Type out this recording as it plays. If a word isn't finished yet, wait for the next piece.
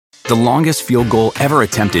The longest field goal ever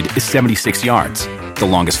attempted is 76 yards. The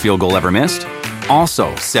longest field goal ever missed?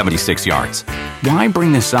 Also 76 yards. Why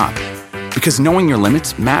bring this up? Because knowing your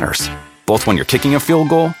limits matters, both when you're kicking a field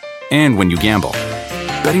goal and when you gamble.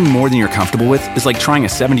 Betting more than you're comfortable with is like trying a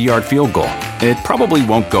 70-yard field goal. It probably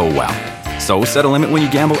won't go well. So set a limit when you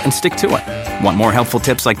gamble and stick to it. Want more helpful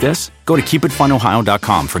tips like this? Go to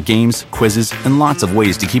keepitfunohio.com for games, quizzes, and lots of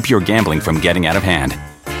ways to keep your gambling from getting out of hand.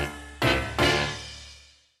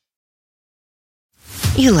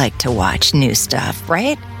 You like to watch new stuff,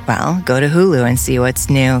 right? Well, go to Hulu and see what's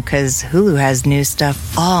new, because Hulu has new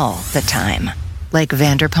stuff all the time. Like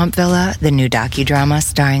Vanderpump Villa, the new docudrama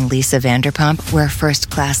starring Lisa Vanderpump, where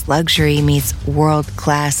first-class luxury meets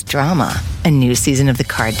world-class drama. A new season of The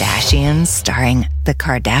Kardashians starring The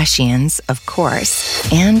Kardashians, of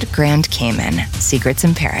course. And Grand Cayman, Secrets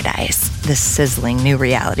in Paradise, the sizzling new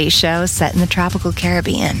reality show set in the tropical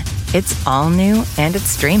Caribbean. It's all new and it's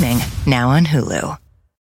streaming now on Hulu.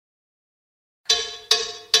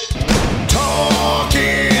 Talk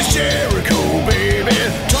is Jericho, baby.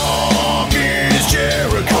 Talk is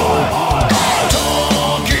Jericho.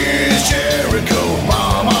 Talk is Jericho,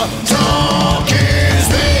 mama. Talk is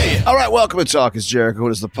me. All right, welcome to Talk is Jericho.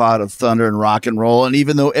 It is the pod of thunder and rock and roll. And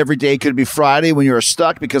even though every day could be Friday when you're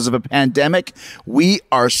stuck because of a pandemic, we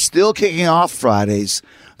are still kicking off Fridays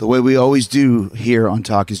the way we always do here on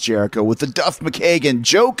Talk is Jericho with the Duff McKagan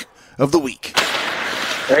joke of the week.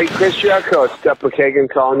 Hey, Chris Jericho, it's Duff McKagan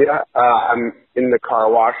calling you. I'm in the car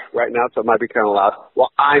wash right now, so it might be kind of loud. Well,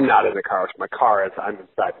 I'm not in the car wash. My car is. I'm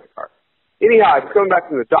inside the car. Anyhow, I'm coming back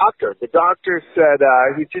from the doctor. The doctor said,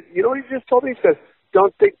 you know what he just told me? He says,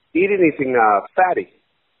 don't eat anything fatty.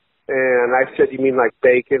 And I said, you mean like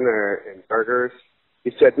bacon and burgers?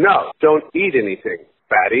 He said, no, don't eat anything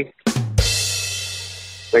fatty.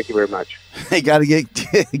 Thank you very much. Hey, got to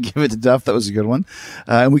give it to Duff. That was a good one.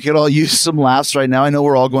 And we could all use some laughs right now. I know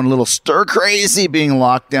we're all going a little stir crazy being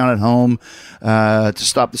locked down at home to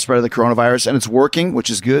stop the spread of the coronavirus. And it's working, which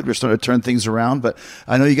is good. We're starting to turn things around. But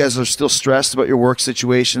I know you guys are still stressed about your work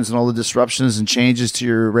situations and all the disruptions and changes to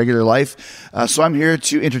your regular life. So I'm here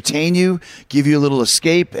to entertain you, give you a little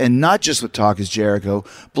escape, and not just with Talk is Jericho,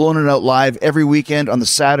 blowing it out live every weekend on the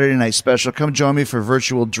Saturday night special. Come join me for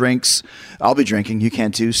virtual drinks. I'll be drinking. You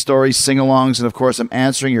can too. Stories, sing-alongs, and of course, I'm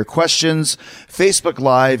answering your questions. Facebook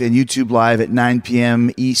Live and YouTube Live at 9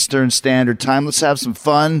 p.m. Eastern Standard Time. Let's have some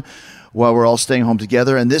fun while we're all staying home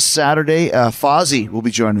together. And this Saturday, Fozzy will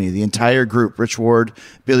be joining me, the entire group, Rich Ward,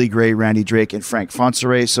 Billy Gray, Randy Drake, and Frank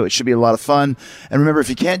Fonseray. So it should be a lot of fun. And remember, if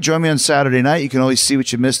you can't join me on Saturday night, you can always see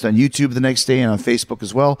what you missed on YouTube the next day and on Facebook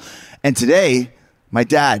as well. And today, my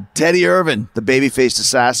dad, Teddy Irvin, the baby-faced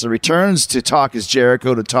assassin, returns to Talk is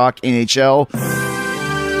Jericho to talk NHL.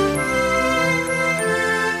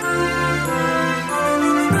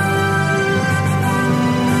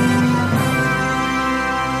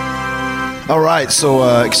 All right,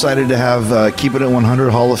 so excited to have Keep It at 100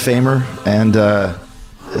 Hall of Famer and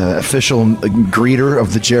official greeter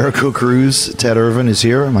of the Jericho Cruise, Ted Irvin, is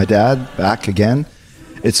here. My dad, back again.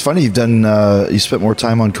 It's funny, you spent more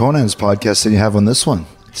time on Conan's podcast than you have on this one.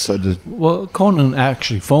 Well, Conan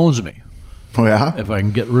actually phones me. Oh, yeah? If I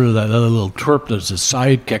can get rid of that other little twerp that's a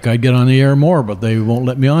sidekick, I'd get on the air more, but they won't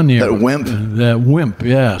let me on the air. That wimp. That wimp,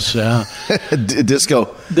 yes.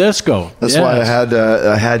 Disco. That's yes. Why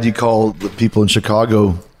I had you call the people in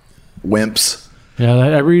Chicago wimps. Yeah,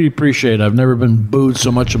 I really appreciate it. I've never been booed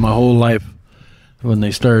so much in my whole life when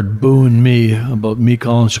they started booing me about me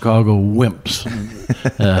calling Chicago wimps.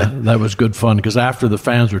 That was good fun, because after the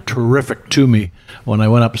fans were terrific to me when I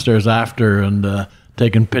went upstairs after and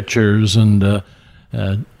taking pictures, and a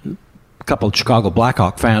couple of Chicago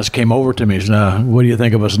Blackhawk fans came over to me and said, what do you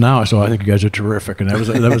think of us now? So I think you guys are terrific, and that was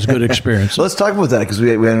a good experience. So let's talk about that, because we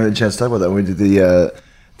hadn't had a chance to talk about that. We did the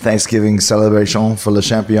Thanksgiving celebration for Le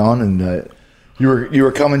Champion, and you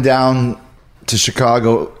were coming down to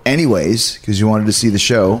Chicago anyways because you wanted to see the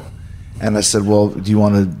show, and I said, well, do you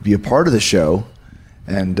want to be a part of the show?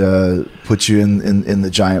 And put you in the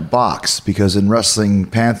giant box, because in Wrestling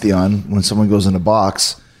Pantheon, when someone goes in a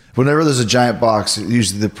box, whenever there's a giant box,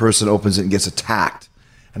 usually the person opens it and gets attacked.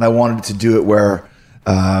 And I wanted to do it where,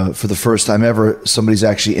 for the first time ever, somebody's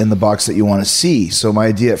actually in the box that you want to see. So my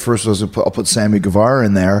idea at first was I'll put Sammy Guevara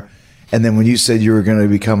in there. And then when you said you were going to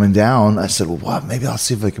be coming down, I said, well, what? Maybe I'll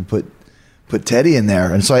see if I can put Teddy in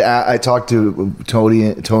there. And so I talked to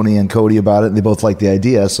Tony and Cody about it, and they both liked the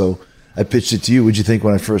idea. So I pitched it to you. What'd you think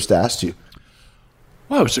when I first asked you?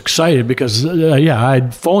 Well, I was excited because,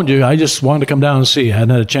 I'd phoned you. I just wanted to come down and see you. I hadn't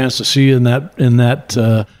had a chance to see you in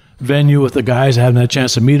that venue with the guys. I hadn't had a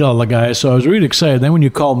chance to meet all the guys, so I was really excited. Then when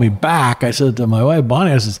you called me back, I said to my wife,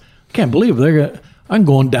 Bonnie, I said, can't believe I'm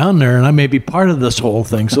going down there and I may be part of this whole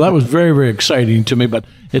thing. So that was very, very exciting to me. But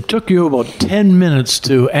it took you about 10 minutes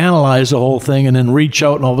to analyze the whole thing and then reach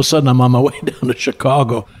out, and all of a sudden I'm on my way down to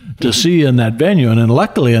Chicago to see you in that venue. And then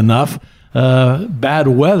luckily enough, bad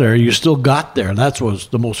weather, you still got there. That was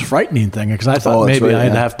the most frightening thing, because I thought maybe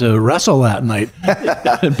I'd have to wrestle that night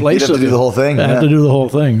in place You'd have to do the whole thing. I had to do the whole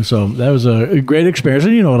thing. So that was a great experience.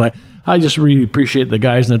 And you know what, I just really appreciate the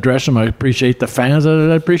guys in the dressing room. I appreciate the fans.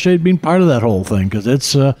 I appreciate being part of that whole thing, because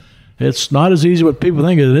it's not as easy what people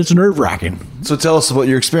think. It's nerve-wracking. So tell us about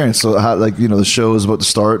your experience. So how, the show is about to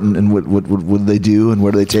start, and what do they do, and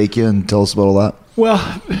where do they take you, and tell us about all that.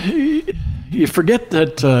 Well, you forget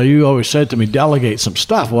that you always said to me, delegate some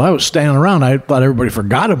stuff. Well, I was standing around. I thought everybody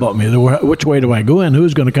forgot about me. Which way do I go in?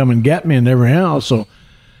 Who's going to come and get me and everything else?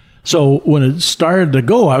 So when it started to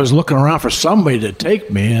go, I was looking around for somebody to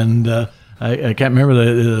take me, and I can't remember,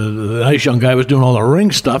 the nice young guy was doing all the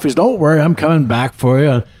ring stuff. He said, "Don't worry, I'm coming back for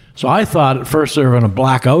you." So I thought at first they were going to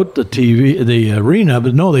black out the arena,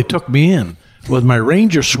 but no, they took me in with my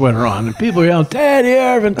Ranger sweater on, and people were yelling, "Teddy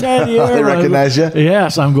Irvin, Teddy Irvin." They recognize you?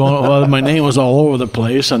 Yes, I'm going, well, my name was all over the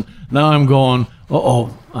place, and now I'm going,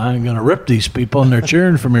 I'm going to rip these people, and they're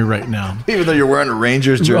cheering for me right now. Even though you're wearing a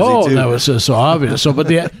Rangers jersey, too. That was just so obvious. So,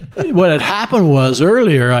 but what had happened was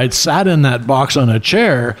earlier I'd sat in that box on a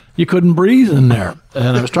chair. You couldn't breathe in there.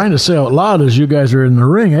 And I was trying to say out loud as you guys are in the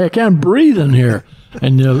ring, "Hey, I can't breathe in here."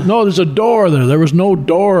 And no, there's a door there. There was no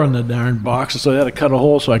door in the darn box, so I had to cut a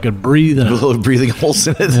hole so I could breathe in it. Little breathing holes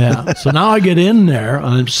in it. Yeah. So now I get in there, and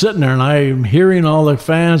I'm sitting there, and I'm hearing all the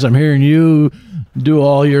fans. I'm hearing you do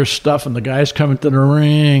all your stuff, and the guys coming to the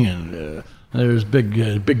ring, and there's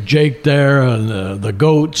big Jake there, and the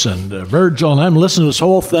Goats, and Virgil, and I'm listening to this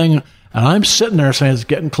whole thing, and I'm sitting there saying, "It's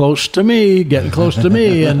getting close to me, getting close to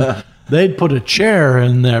me." And they'd put a chair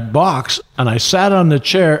in their box, and I sat on the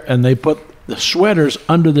chair, and they put the sweaters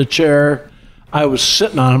under the chair. I was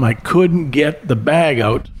sitting on them. I couldn't get the bag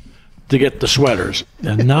out to get the sweaters.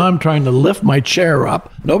 And now I'm trying to lift my chair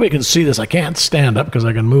up. Nobody can see this. I can't stand up because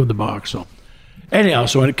I can move the box. So anyhow,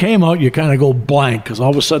 so when it came out, you kind of go blank, because all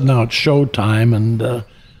of a sudden now it's showtime. And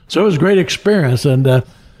so it was a great experience. And the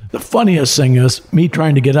funniest thing is me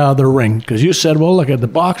trying to get out of the ring, because you said, "Well, look, the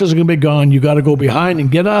boxes are going to be gone. You got to go behind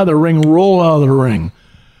and get out of the ring, roll out of the ring."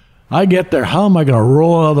 I get there. How am I going to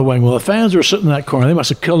roll out of the wing? Well, the fans were sitting in that corner. They must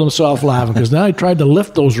have killed themselves laughing, because then I tried to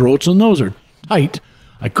lift those ropes, and those are tight.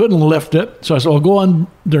 I couldn't lift it. So I said, "I'll go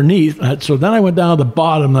underneath." So then I went down to the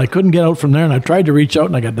bottom, and I couldn't get out from there. And I tried to reach out,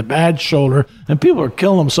 and I got the bad shoulder. And people were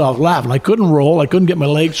killing themselves laughing. I couldn't roll. I couldn't get my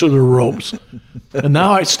legs through the ropes. And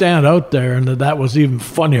now I stand out there, and that was even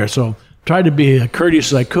funnier. So tried to be as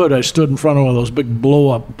courteous as I could. I stood in front of one of those big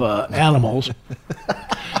blow-up animals.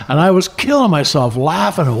 And I was killing myself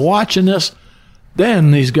laughing and watching this.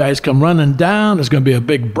 Then these guys come running down. There's going to be a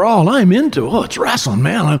big brawl. And I'm into, it's wrestling,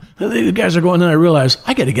 man. These guys are going, then I realize,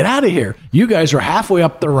 I got to get out of here. You guys are halfway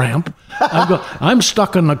up the ramp. I'm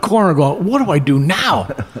stuck in the corner going, what do I do now?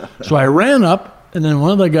 So I ran up, and then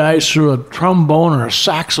one of the guys threw a trombone or a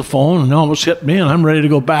saxophone and almost hit me, and I'm ready to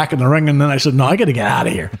go back in the ring. And then I said, "No, I got to get out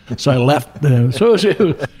of here." So I left. So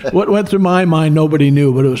what went through my mind, nobody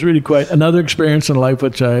knew, but it was really quite another experience in life,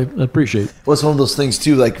 which I appreciate. Well, it's one of those things,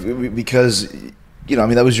 too, because,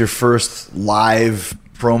 that was your first live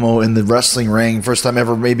promo in the wrestling ring, first time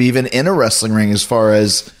ever maybe even in a wrestling ring as far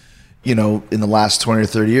as, in the last 20 or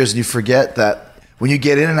 30 years. And you forget that when you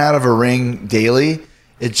get in and out of a ring daily,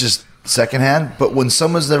 it's just secondhand. But when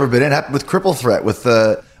someone's never been in, it happened with Cripple Threat, with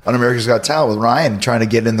on America's Got Talent, with Ryan trying to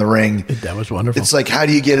get in the ring. That was wonderful. It's like, how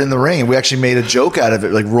do you get in the ring? We actually made a joke out of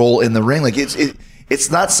it, like roll in the ring. Like it's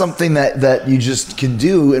not something that you just can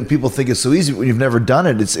do, and people think it's so easy. But when you've never done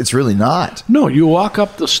it, it's really not. No, you walk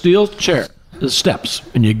up the steel chair, the steps,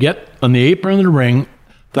 and you get on the apron of the ring.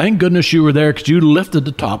 Thank goodness you were there, because you lifted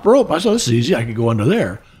the top rope. I said, "This is easy. I could go under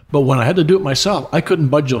there." But when I had to do it myself, I couldn't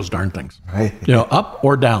budge those darn things. Right. Up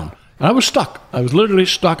or down. And I was stuck. I was literally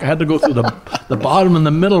stuck. I had to go through the bottom and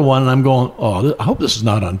the middle one, and I'm going, I hope this is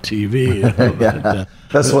not on TV. Yeah.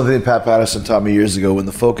 That's one thing Pat Patterson taught me years ago. When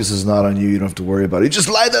the focus is not on you, you don't have to worry about it. You just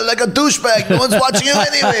lie there like a douchebag. No one's watching you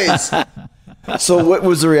anyways. So what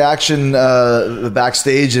was the reaction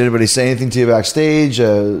backstage? Did anybody say anything to you backstage?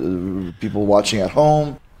 People watching at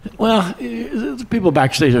home? Well, the people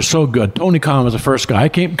backstage are so good. Tony Khan was the first guy. I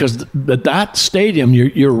came because at that stadium,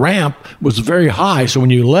 your ramp was very high. So when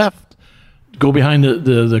you left, go behind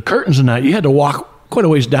the curtains and that, you had to walk quite a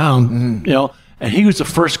ways down, And he was the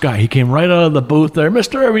first guy. He came right out of the booth there.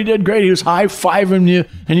 Mr. Irving did great. He was high-fiving you.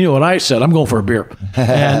 And you know what I said? I'm going for a beer.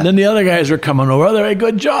 And then the other guys were coming over. Oh, hey,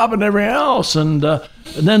 good job and everything else. And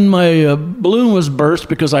then my balloon was burst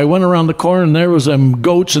because I went around the corner and there was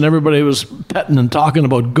goats and everybody was petting and talking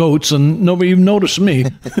about goats and nobody even noticed me.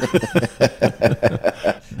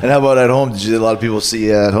 And how about at home? Did a lot of people see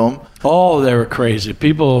you at home? Oh, they were crazy.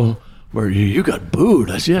 People were, you got booed.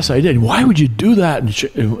 I said, yes, I did. Why would you do that?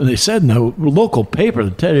 And they said in the local paper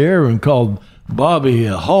that Teddy Irwin called Bobby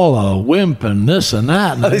Hull a wimp and this and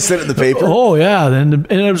that. And they said it in the paper? Oh, yeah.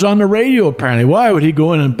 And it was on the radio, apparently. Why would he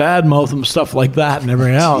go in and badmouth him, stuff like that and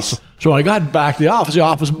everything else? So when I got back to the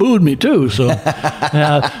office booed me too. So,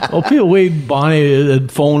 Wade Bonnie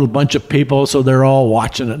had phoned a bunch of people, so they're all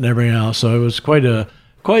watching it and everything else. So it was quite an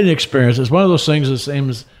experience. It's one of those things the same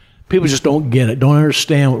as people just don't get it, don't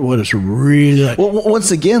understand what it's really like. Well, once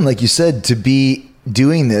again, like you said, to be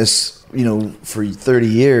doing this, for 30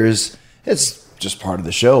 years, it's just part of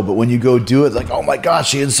the show. But when you go do it, like, oh my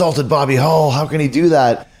gosh, he insulted Bobby Hull. How can he do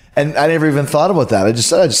that? And I never even thought about that. I just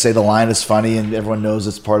say the line is funny and everyone knows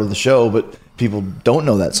it's part of the show, but people don't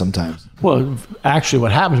know that sometimes. Well, actually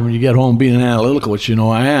what happens when you get home being analytical, which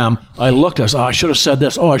I am, I looked, I said, I should have said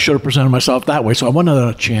this. I should have presented myself that way. So I wanted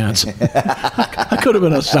a chance. I could have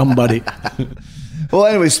been a somebody. Well,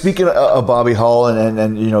 anyway, speaking of Bobby Hull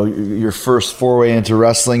and your first foray into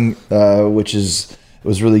wrestling, which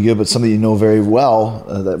was really good, but something you know very well,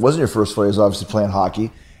 that wasn't your first foray, was obviously playing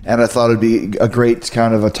hockey. And I thought it'd be a great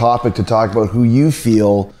kind of a topic to talk about who you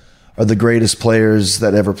feel are the greatest players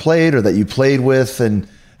that ever played or that you played with, and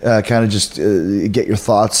kind of just get your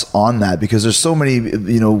thoughts on that, because there's so many,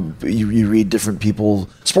 you read different people,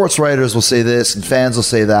 sports writers will say this and fans will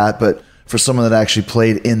say that, but for someone that actually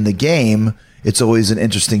played in the game, it's always an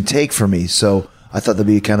interesting take for me. So I thought that'd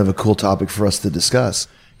be kind of a cool topic for us to discuss.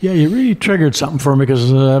 Yeah, you really triggered something for me, because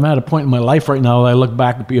I'm at a point in my life right now that I look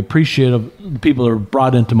back and be appreciative of the people that are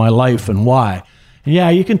brought into my life and why. And yeah,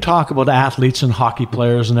 you can talk about athletes and hockey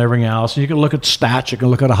players and everything else. And you can look at stats, you can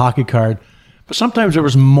look at a hockey card. But sometimes there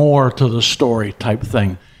was more to the story type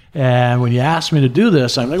thing. And when you asked me to do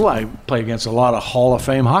this, I'm like, well, I play against a lot of Hall of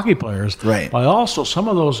Fame hockey players. Right. But also, some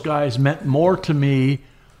of those guys meant more to me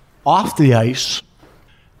off the ice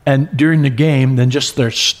and during the game than just their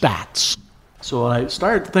stats. So when I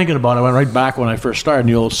started thinking about it, I went right back when I first started in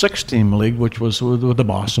the old 6-team league, which was with the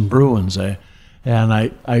Boston Bruins. And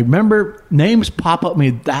I remember names pop up at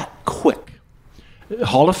me that quick.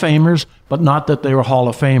 Hall of Famers, but not that they were Hall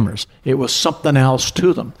of Famers. It was something else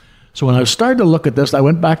to them. So when I started to look at this, I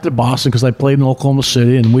went back to Boston because I played in Oklahoma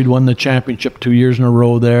City, and we'd won the championship 2 years in a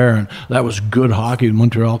row there, and that was good hockey,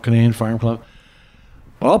 Montreal Canadian Farm Club.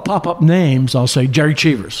 But I'll pop up names. I'll say Jerry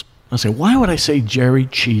Cheevers. I'll say, why would I say Jerry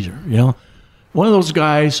Cheever? One of those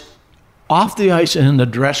guys off the ice and in the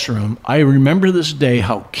dressing room. I remember this day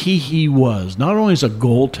how key he was, not only as a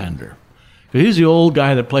goaltender. He's the old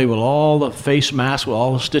guy that played with all the face mask, with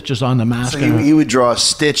all the stitches on the mask. So he would draw a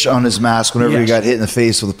stitch on his mask whenever he got hit in the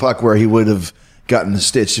face with a puck, where he would have gotten the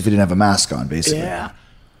stitch if he didn't have a mask on, basically. Yeah.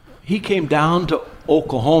 He came down to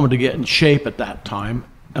Oklahoma to get in shape at that time,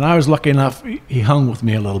 and I was lucky enough, he hung with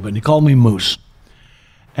me a little bit, and he called me Moose.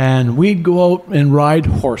 And we'd go out and ride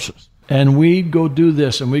horses, and we'd go do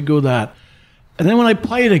this, and we'd go that. And then when I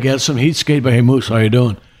played against him, he'd skate by, hey, Moose, how you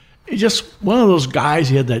doing? He's just one of those guys.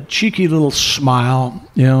 He had that cheeky little smile.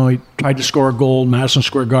 He tried to score a goal in Madison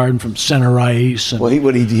Square Garden from center ice. And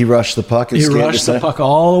he rushed the puck? He rushed the puck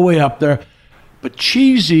all the way up there. But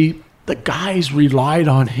Cheesy, the guys relied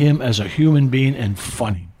on him as a human being and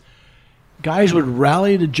funny. Guys would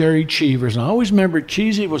rally to Jerry Cheevers. And I always remember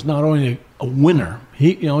Cheesy was not only a winner.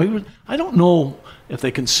 He was. I don't know if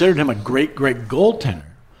they considered him a great goaltender,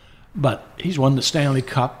 but he's won the Stanley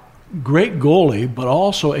Cup. Great goalie, but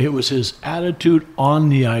also it was his attitude on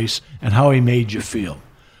the ice and how he made you feel.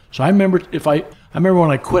 So I remember when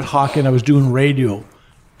I quit hockey and I was doing radio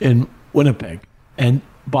in Winnipeg, and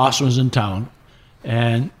Boston was in town,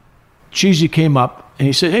 and Cheesy came up and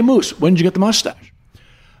he said, hey, Moose, when did you get the mustache?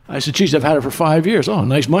 I said, Cheesy, I've had it for 5 years. Oh,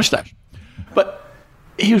 nice mustache. But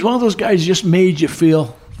he was one of those guys who just made you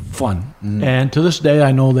feel fun. Mm. And to this day,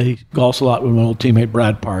 I know that he golfs a lot with my old teammate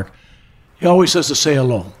Brad Park. He always says to say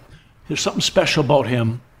hello. There's something special about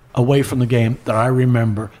him away from the game that I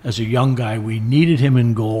remember as a young guy. We needed him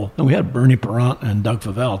in goal. And we had Bernie Parent and Doug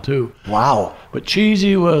Favell, too. Wow. But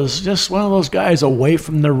Cheesy was just one of those guys away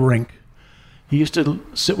from the rink. He used to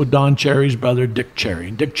sit with Don Cherry's brother, Dick Cherry.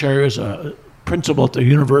 And Dick Cherry was a principal at the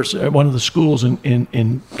university, one of the schools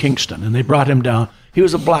in Kingston. And they brought him down. He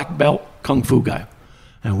was a black belt kung fu guy.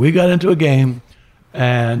 And we got into a game,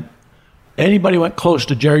 and anybody went close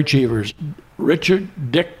to Jerry Cheevers,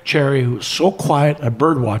 Richard Dick Cherry, who was so quiet, a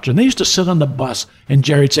bird watcher. And they used to sit on the bus, and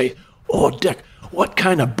Jerry'd say, "Oh, Dick, what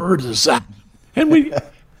kind of bird is that?" And we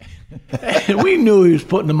knew he was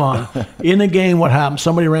putting them on. In a game, what happened?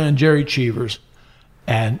 Somebody ran Jerry Cheevers,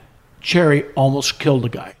 and Cherry almost killed the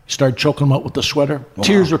guy. He started choking him out with the sweater. Wow.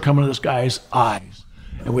 Tears were coming to this guy's eyes.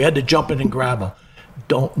 And we had to jump in and grab him.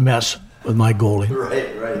 Don't mess with my goalie.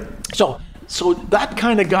 Right. So that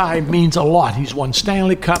kind of guy means a lot. He's won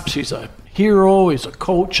Stanley Cups. He's a hero. He's a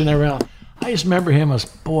coach and everything else. I just remember him as,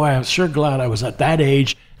 boy, I'm sure glad I was at that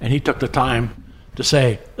age, and he took the time to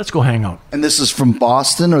say, let's go hang out. And this is from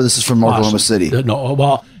Boston, or this is from Oklahoma City? No,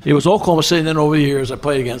 well, it was Oklahoma City. Then over the years, I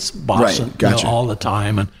played against Boston Right, gotcha. all the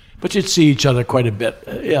time. But you'd see each other quite a bit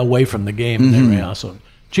away from the game. And everything else. So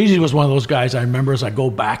Cheesy was one of those guys I remember as I go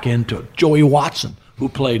back into it. Joey Watson, who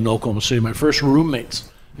played in Oklahoma City, my first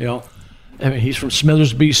roommates. I mean, he's from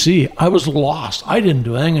Smithers, BC. I was lost. I didn't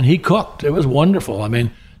do anything, and he cooked. It was wonderful. I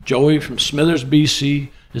mean, Joey from Smithers, BC,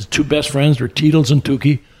 his two best friends were Teetles and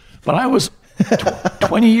Tukey. But I was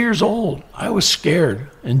 20 years old. I was scared.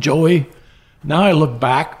 And Joey, now I look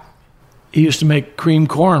back, he used to make cream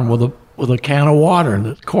corn with a can of water, and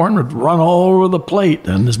the corn would run all over the plate.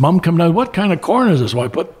 And his mom come down, "What kind of corn is this?" Well,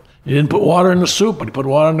 he didn't put water in the soup, but he put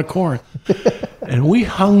water in the corn. And we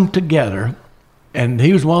hung together. And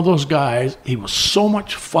he was one of those guys, he was so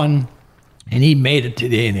much fun, and he made it to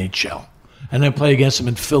the NHL. And I played against him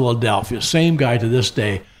in Philadelphia, same guy to this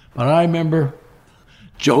day. But I remember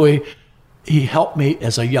Joey, he helped me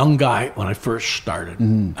as a young guy when I first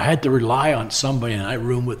started. I had to rely on somebody, and I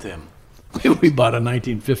roomed with him. We bought a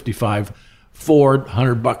 1955 Ford,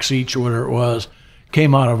 $100 each or whatever it was.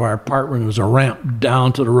 Came out of our apartment. There was a ramp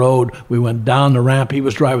down to the road. We went down the ramp. He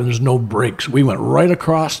was driving. There's no brakes. We went right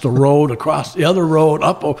across the road, across the other road,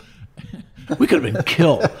 up. We could have been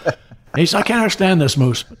killed. And he said, "I can't understand this,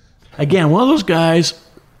 Moose." Again, one of those guys,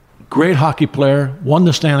 great hockey player, won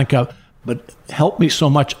the Stanley Cup, but helped me so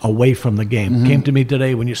much away from the game. Came to me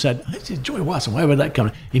today when you said, "I said, Joey Watson, why would that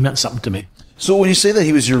come?" He meant something to me. So when you say that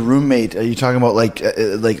he was your roommate, are you talking about like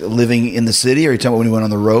living in the city, or are you talking about when you went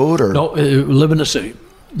on the road? Or No, live in the city.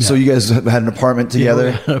 So you guys had an apartment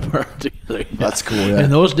together? Yeah, we had an apartment together, yeah. That's cool, yeah.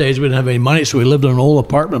 In those days, we didn't have any money, so we lived in an old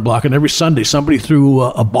apartment block, and every Sunday somebody threw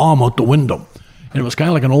a bomb out the window. And it was kind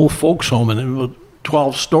of like an old folks home, and it was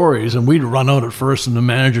 12 stories, and we'd run out at first, and the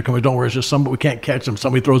manager comes, "Don't worry, it's just somebody, we can't catch them.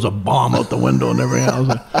 Somebody throws a bomb out the window and everything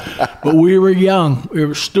else." But we were young. We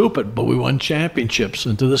were stupid, but we won championships.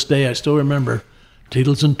 And to this day, I still remember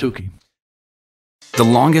Teetles and Tukey. The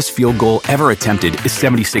longest field goal ever attempted is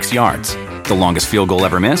 76 yards. The longest field goal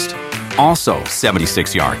ever missed? Also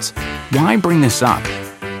 76 yards. Why bring this up?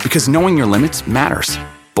 Because knowing your limits matters,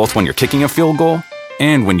 both when you're kicking a field goal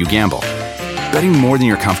and when you gamble. Betting more than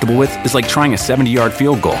you're comfortable with is like trying a 70-yard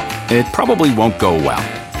field goal. It probably won't go well.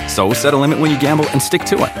 So set a limit when you gamble and stick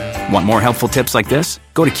to it. Want more helpful tips like this?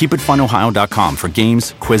 Go to keepitfunohio.com for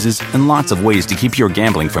games, quizzes, and lots of ways to keep your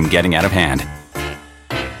gambling from getting out of hand.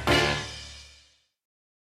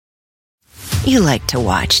 You like to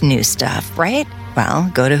watch new stuff, right? Well,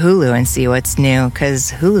 go to Hulu and see what's new,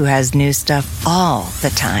 because Hulu has new stuff all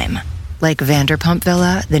the time. Like Vanderpump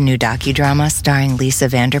Villa, the new docudrama starring Lisa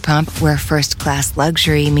Vanderpump, where first-class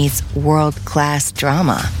luxury meets world-class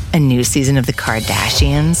drama. A new season of The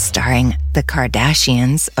Kardashians starring The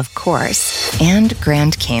Kardashians, of course. And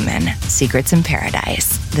Grand Cayman, Secrets in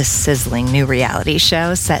Paradise, the sizzling new reality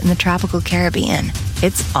show set in the tropical Caribbean.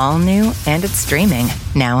 It's all new, and it's streaming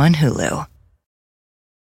now on Hulu.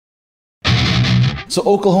 So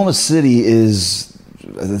Oklahoma City is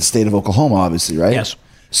the state of Oklahoma, obviously, right? Yes.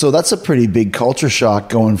 So that's a pretty big culture shock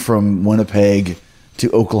going from Winnipeg to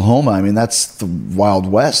Oklahoma. I mean, that's the Wild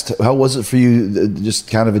West. How was it for you just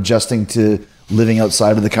kind of adjusting to living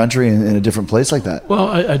outside of the country in a different place like that? Well,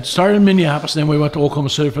 I started in Minneapolis, then we went to Oklahoma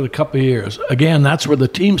City for a couple of years. Again, that's where the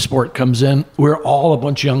team sport comes in. We're all a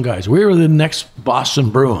bunch of young guys. We were the next Boston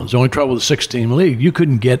Bruins. The only trouble with the 6-team league, you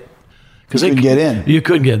couldn't get... You couldn't get in. You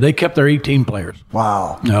couldn't get in. They kept their 18 players.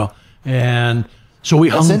 Wow. And so we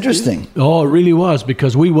hung... That's interesting. Oh, it really was,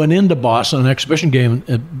 because we went into Boston, an exhibition game at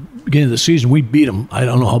the beginning of the season. We beat them. I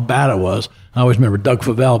don't know how bad it was. I always remember Doug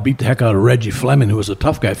Favell beat the heck out of Reggie Fleming, who was a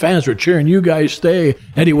tough guy. Fans were cheering, "You guys stay."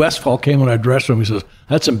 Eddie Westfall came in our dressing room. He says,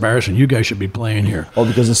 "That's embarrassing. You guys should be playing here." Oh,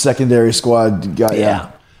 because the secondary squad got...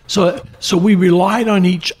 Yeah. So we relied on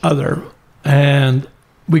each other, and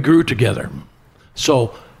we grew together.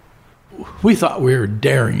 So we thought we were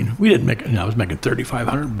daring. We didn't make. I was making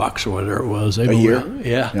 $3,500 or whatever it was a year.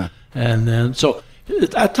 Yeah. And then so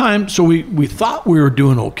at that time, so we thought we were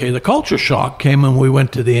doing okay. The culture shock came when we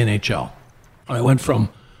went to the NHL. I went from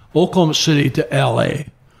Oklahoma City to L.A.,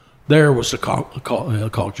 there was the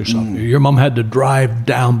culture shock. Your mom had to drive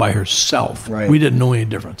down by herself. Right. We didn't know any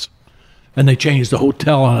difference. And they changed the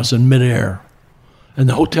hotel on us in midair. And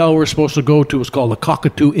the hotel we were supposed to go to was called the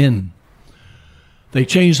Cockatoo Inn. They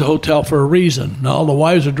changed the hotel for a reason. Now all the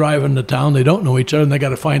wives are driving to town. They don't know each other, and they got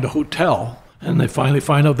to find a hotel. And they finally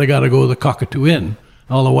find out they got to go to the Cockatoo Inn.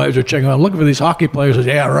 All the wives are checking out, looking for these hockey players. I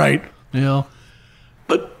said, yeah, right.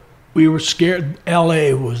 But we were scared.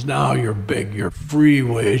 L.A. was now your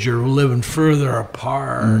freeways. You're living further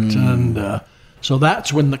apart. And so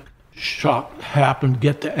that's when the shock happened,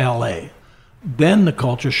 get to L.A. Then the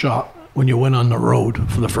culture shock when you went on the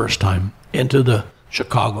road for the first time into the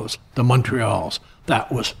Chicagos, the Montreals.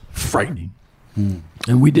 That was frightening.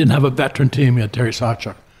 And we didn't have a veteran team. We had Terry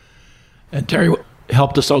Sawchuk. And Terry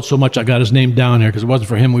helped us out so much, I got his name down here, because it wasn't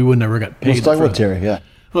for him, we would never got paid. Let's talk about Terry, yeah.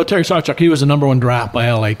 Well, Terry Sawchuk, he was the number 1 draft by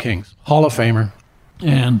LA Kings, Hall of Famer.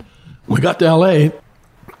 And when we got to LA,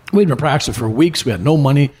 we'd been practicing for weeks. We had no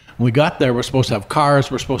money. When we got there, we're supposed to have cars,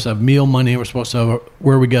 we're supposed to have meal money, we're supposed to have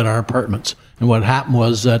where we get our apartments. And what happened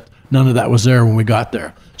was that none of that was there when we got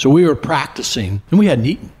there. So we were practicing, and we hadn't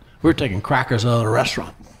eaten. We were taking crackers out of the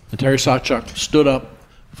restaurant. And Terry Sawchuk stood up,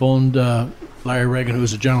 phoned Larry Reagan, who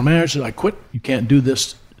was the general manager, said, I quit. You can't do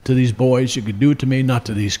this to these boys. You could do it to me, not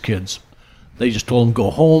to these kids. They just told him,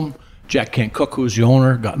 go home. Jack Kent Cook, who was the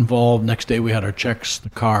owner, got involved. Next day we had our checks,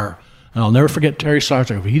 the car. And I'll never forget Terry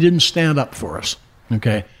Sawchuk. He didn't stand up for us,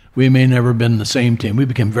 okay? We may never have been the same team. We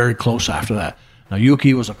became very close after that. Now,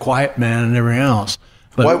 Yuki was a quiet man and everything else.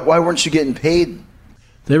 But Why weren't you getting paid?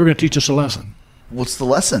 they were going to teach us a lesson. What's the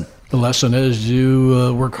lesson? The lesson is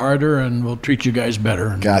you work harder and we'll treat you guys better.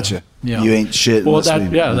 And, Gotcha. yeah. You ain't shit. Well,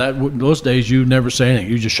 unless those days you never say anything.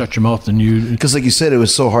 You just shut your mouth and you. because like you said, it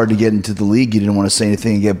was so hard to get into the league. You didn't want to say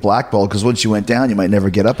anything and get blackballed because once you went down, you might never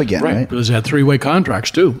get up again, right? Because they had 3-way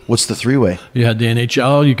contracts too. What's the 3-way? You had the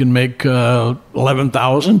NHL, you can make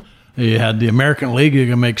 11,000. You had the American League, you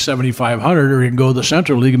can make 7,500, or you can go to the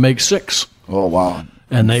Central League and make $6,000. Oh, wow.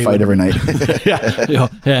 And they fight every night. yeah,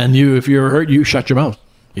 and if you were hurt, you shut your mouth.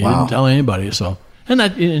 You Wow. didn't tell anybody. So, and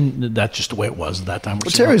that's just the way it was at that time.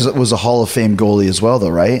 Well, Terry was a Hall of Fame goalie as well, though,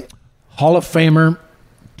 right? Hall of Famer,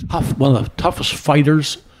 one of the toughest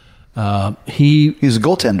fighters. He was a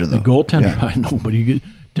goaltender, though. Goaltender, Yeah. I know, but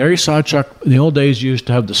Terry Sawchuk, in the old days, used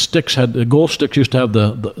to have the goal sticks used to have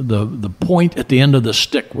the point at the end of the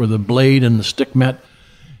stick where the blade and the stick met.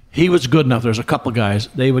 He was good enough. There's a couple of guys,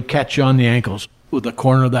 they would catch you on the ankles with the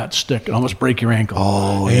corner of that stick and almost break your ankle.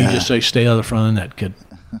 Oh, and yeah. you just say, stay out of the front of the net, kid.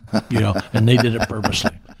 And they did it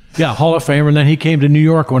purposely. Yeah, Hall of Famer. And then he came to New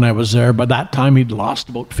York when I was there. By that time, he'd lost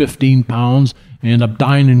about 15 pounds. He ended up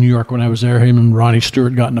dying in New York when I was there. Him and Ronnie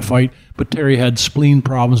Stewart got in a fight. But Terry had spleen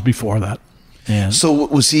problems before that. And So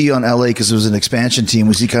was he on LA because it was an expansion team?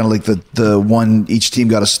 Was he kind of like the one each team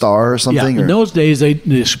got a star or something? yeah, in or? those days,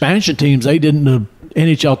 the expansion teams, the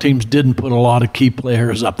NHL teams didn't put a lot of key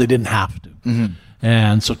players up. They didn't have to. Mm-hmm.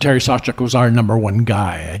 And so Terry Sawchuk was our number 1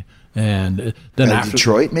 guy. And then after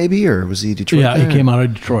Detroit, maybe? Or was he Detroit? Yeah, there? he came out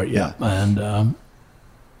of Detroit, yeah. And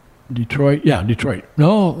Detroit.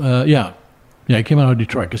 No, yeah, he came out of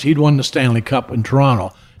Detroit because he'd won the Stanley Cup in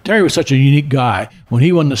Toronto. Terry was such a unique guy. When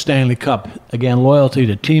he won the Stanley Cup, again, loyalty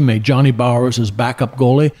to teammate. Johnny Bower was his backup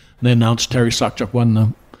goalie. They announced Terry Sawchuk won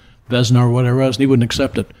the Vezina or whatever it was, and he wouldn't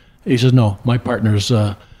accept it. He says, no, my partner's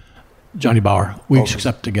Johnny Bauer. We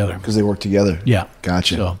accept together. Because they worked together. Yeah.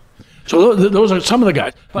 Gotcha. So those are some of the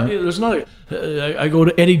guys. But there's another. I go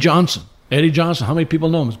to Eddie Johnson. Eddie Johnson, how many people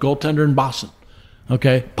know him? He's a goaltender in Boston.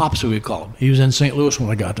 Okay, Popsy we call him. He was in St. Louis when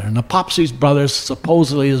I got there. Now Popsy's brothers,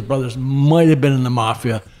 supposedly his brothers, might have been in the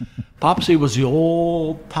mafia. Popsy was the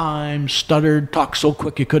old-time stuttered, talked so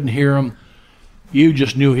quick you couldn't hear him. You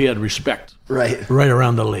just knew he had respect. Right. Right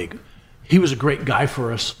around the league. He was a great guy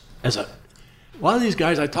for us. A lot of these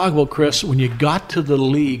guys I talk about, Chris, when you got to the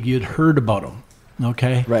league, you'd heard about them.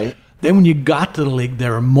 Okay? Right. Then when you got to the league, they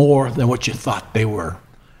were more than what you thought they were.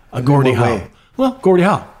 Gordie what Howe. way? Well, Gordie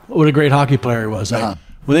Howe. What a great hockey player he was. Uh-huh.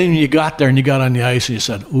 Well, then you got there and you got on the ice and you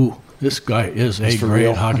said, ooh, this guy is a for great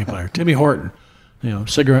real. hockey player. Timmy Horton,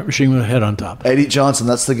 cigarette machine with a head on top. Eddie Johnson,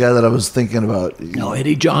 that's the guy that I was thinking about.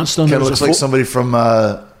 Eddie Johnston. Kind of was looks a like full- somebody from,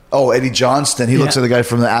 Eddie Johnston. He looks Yeah. like the guy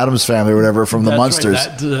from the Addams Family or whatever, from the That's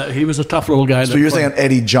right. Munsters. He was a tough little guy. So you're thinking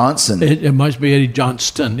Eddie Johnson. It must be Eddie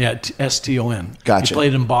Johnston. Yeah, S-T-O-N. Gotcha. He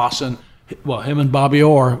played in Boston. Well, him and Bobby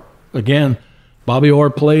Orr. Again, Bobby Orr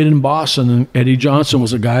played in Boston, and Eddie Johnson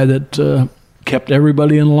was a guy that kept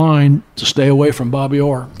everybody in line to stay away from Bobby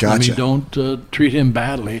Orr. Gotcha. I mean, don't treat him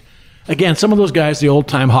badly. Again, some of those guys, the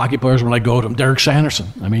old-time hockey players, when I go to them, Derek Sanderson.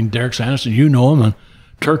 I mean, Derek Sanderson, you know him, and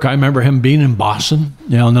Turk, I remember him being in Boston,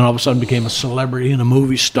 and then all of a sudden became a celebrity and a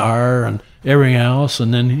movie star and everything else.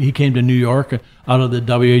 And then he came to New York out of the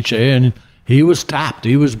WHA, and he was tapped.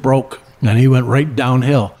 He was broke, and he went right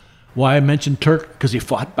downhill. Why I mentioned Turk? Because he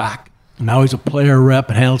fought back. Now he's a player rep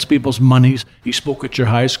and handles people's monies. He spoke at your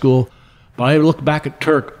high school. But I look back at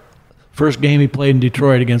Turk, first game he played in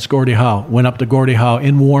Detroit against Gordie Howe, went up to Gordie Howe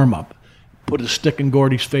in warm-up, put a stick in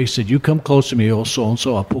Gordie's face, said, "You come close to me, old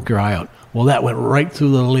so-and-so, I'll poke your eye out." Well, that went right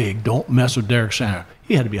through the league. Don't mess with Derek Sander.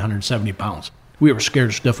 He had to be 170 pounds. We were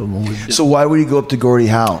scared stiff of him when we did. So why would you go up to Gordie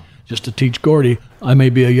Howe? Just to teach Gordie, I may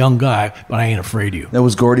be a young guy, but I ain't afraid of you. That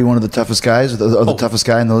was Gordie one of the toughest guys, or the toughest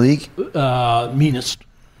guy in the league? Meanest.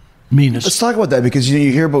 Let's talk about that, because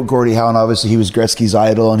you hear about Gordie Howe, and obviously he was Gretzky's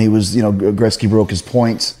idol, and he was, Gretzky broke his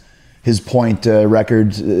point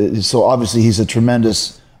record. So obviously he's a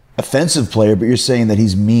tremendous offensive player, but you're saying that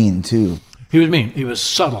he's mean too. He was mean. He was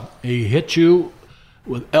subtle. He hit you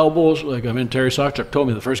with elbows. Like Terry Sawchuk told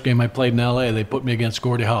me the first game I played in L.A., they put me against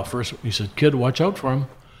Gordie Howe. First, he said, "Kid, watch out for him."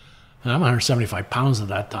 And I'm 175 pounds at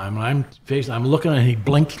that time. And I'm looking, and he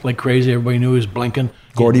blinked like crazy. Everybody knew he was blinking.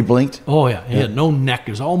 Gordie blinked? Oh, yeah. He had no neck.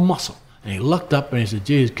 It was all muscle. And he looked up, and he said,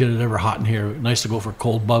 "Geez, kid, it's ever hot in here. Nice to go for a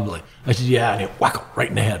cold bubbly." I said, "Yeah." And he whack right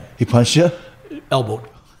in the head. He punched you? Elbowed.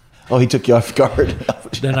 Oh, he took you off guard.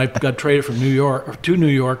 Then I got traded from New York to New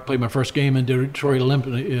York, played my first game in Detroit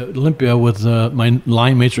Olympia with my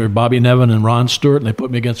line mates were Bobby Nevin and Ron Stewart, and they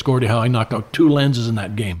put me against Gordie Howe. I knocked out 2 lenses in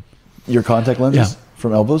that game. Your contact lenses? Yeah.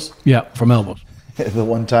 From elbows? Yeah, from elbows. The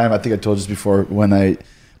one time, I think I told you this before, when I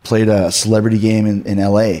played a celebrity game in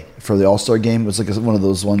L.A. for the All-Star game. It was like one of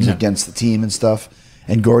those ones against the team and stuff.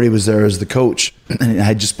 And Gordie was there as the coach. And I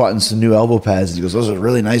had just bought in some new elbow pads. And he goes, "Those are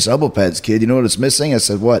really nice elbow pads, kid. You know what it's missing?" I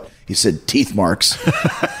said, "What?" He said, "Teeth marks."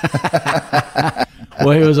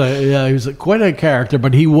 Well, he was quite a character,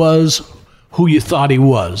 but he was who you thought he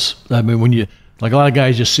was. I mean, when you, like a lot of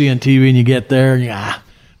guys you see on TV and you get there,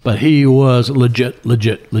 but he was legit.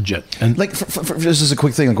 And Like, for just as a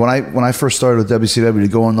quick thing, like when I first started with WCW, to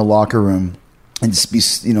go in the locker room and just be,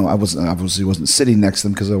 I wasn't sitting next to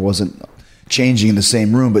them because I wasn't changing in the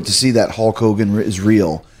same room, but to see that Hulk Hogan is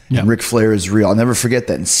real and Ric Flair is real, I'll never forget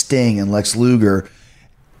that. And Sting and Lex Luger,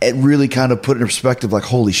 it really kind of put in perspective, like,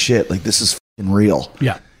 holy shit, like this is fucking real.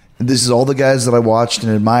 Yeah. And this is all the guys that I watched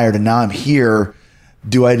and admired, and now I'm here.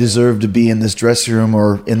 Do I deserve to be in this dressing room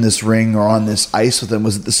or in this ring or on this ice with them?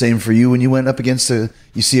 Was it the same for you when you went up against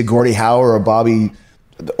you see a Gordie Howe or a Bobby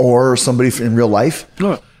Orr or somebody in real life?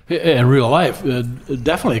 No, in real life,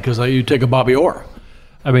 definitely, because you take a Bobby Orr.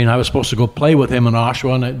 I mean, I was supposed to go play with him in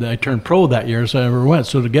Oshawa, and I turned pro that year, so I never went.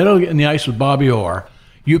 So to get out in the ice with Bobby Orr,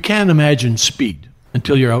 you can't imagine speed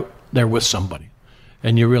until you're out there with somebody.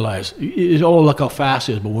 And you realize, look how fast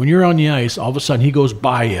he is. But when you're on the ice, all of a sudden he goes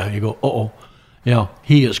by you, and you go, uh-oh.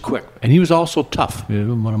 He is quick. And he was also tough.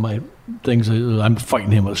 One of my things, I'm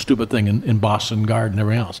fighting him with a stupid thing in Boston Garden and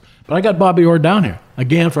everything else. But I got Bobby Orr down here,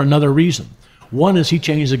 again, for another reason. One is he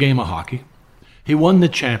changed the game of hockey. He won the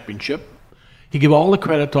championship. He gave all the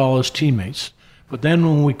credit to all his teammates. But then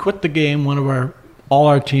when we quit the game, all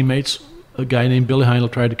our teammates, a guy named Billy Heindl,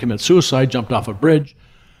 tried to commit suicide, jumped off a bridge.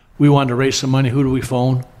 We wanted to raise some money. Who do we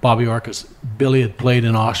phone? Bobby Orr, because Billy had played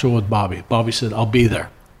in Oshawa with Bobby. Bobby said, "I'll be there."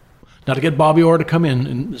 Now, to get Bobby Orr to come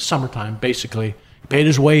in the summertime, basically, he paid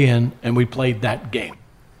his way in, and we played that game.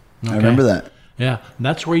 Okay? I remember that. Yeah, and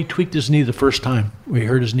that's where he tweaked his knee the first time. We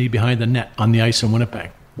hurt his knee behind the net on the ice in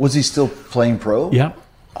Winnipeg. Was he still playing pro? Yeah.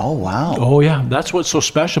 Oh, wow. Oh, yeah. That's what's so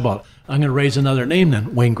special about it. I'm going to raise another name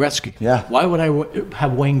then, Wayne Gretzky. Yeah. Why would I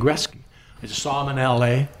have Wayne Gretzky? I just saw him in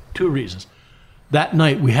L.A. 2 reasons. That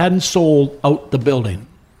night, we hadn't sold out the building,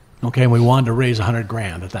 okay, and we wanted to raise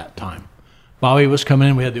 $100,000 at that time. Bobby was coming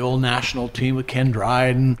in. We had the old national team with Ken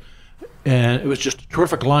Dryden, and it was just a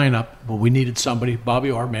terrific lineup, but we needed somebody.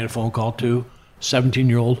 Bobby Orr made a phone call to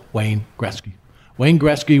 17-year-old Wayne Gretzky. Wayne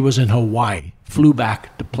Gretzky was in Hawaii, flew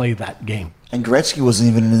back to play that game. And Gretzky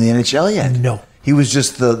wasn't even in the NHL yet. No. He was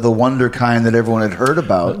just the wonder kind that everyone had heard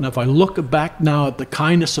about. And if I look back now at the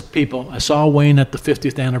kindness of people, I saw Wayne at the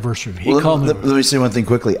 50th anniversary. He called me. Let me say one thing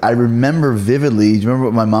quickly. I remember vividly, do you remember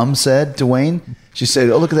what my mom said to Wayne? She said,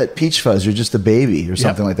 "Oh, look at that peach fuzz. You're just a baby," or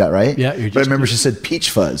something like that, right? Yeah. But I remember she said peach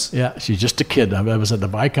fuzz. Yeah, she's just a kid. I was at the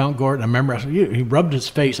Viscount Court, and I remember he rubbed his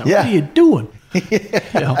face. What are you doing?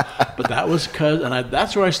 But that was because, and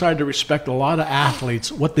that's where I started to respect a lot of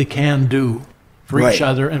athletes, what they can do for each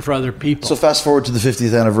other and for other people. So fast forward to the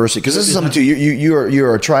 50th anniversary, because this is something too.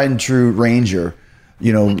 You're a tried and true Ranger,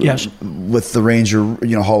 Yes. with the Ranger,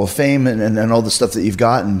 Hall of Fame and all the stuff that you've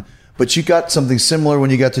gotten. But you got something similar when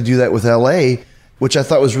you got to do that with LA, which I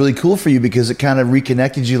thought was really cool for you because it kind of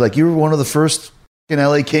reconnected you. Like you were one of the first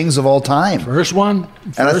LA Kings of all time. First one.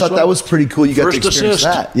 And I thought that was pretty cool. You got to experience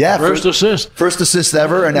that. Yeah. First assist. First assist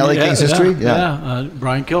ever in LA Kings history.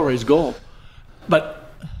 Brian Kilrea's goal.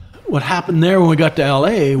 But what happened there when we got to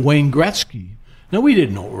LA, Wayne Gretzky. Now, we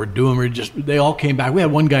didn't know what we were doing. They all came back. We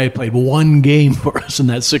had one guy who played one game for us in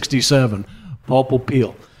that 67, Paul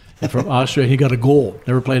Popiel. From Austria, he got a goal.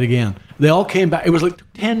 Never played again. They all came back. It was like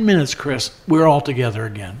 10 minutes, Chris. We were all together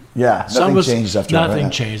again. Yeah, nothing changed after that.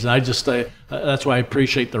 Nothing changed. And I just that's why I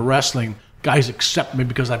appreciate the wrestling. Guys accept me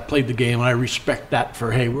because I played the game, and I respect that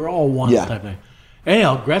for, hey, we're all one type of thing.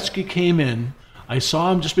 Anyhow, Gretzky came in. I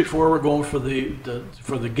saw him just before we were going for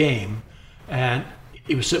the game, and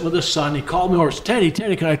he was sitting with his son. He called me over. Teddy,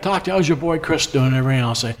 can I talk to you? How's your boy Chris doing and everything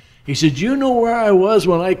else? He said, you know where I was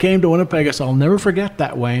when I came to Winnipeg? I said, I'll never forget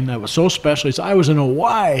that, Wayne. That was so special. He said, I was in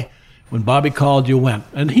Hawaii when Bobby called you went.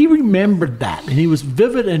 And he remembered that, and he was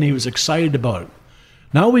vivid, and he was excited about it.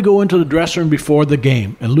 Now we go into the dressing room before the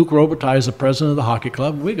game, and Luc Robitaille is the president of the hockey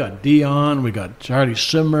club. We got Dion, we got Charlie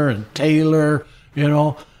Simmer and Taylor,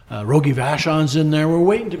 Rogie Vachon's in there. We're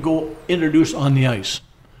waiting to go introduce on the ice.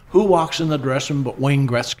 Who walks in the dressing room but Wayne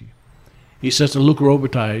Gretzky? He says to Luc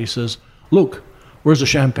Robitaille, he says, Luc, where's the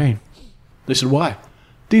champagne? They said, why?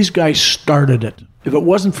 These guys started it. If it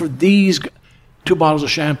wasn't for these 2 bottles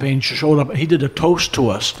of champagne showed up, he did a toast to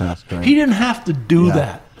us. That's great. He didn't have to do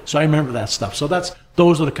that. So I remember that stuff. So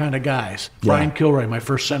those are the kind of guys. Yeah. Brian Kilrea, my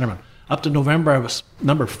first centerman. Up to November, I was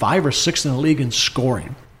number 5 or 6 in the league in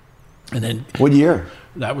scoring. And then what year?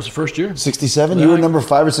 That was the first year. 67? You were number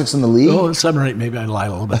 5 or 6 in the league? Oh, 7 or 8, maybe I lied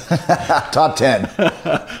a little bit. Top 10.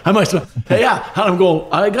 I might say, and I'm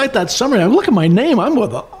going, I got that summary. I look at my name. I'm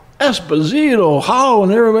with Esposito, Howe,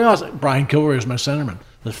 and everybody else. Brian Kilrea is my centerman,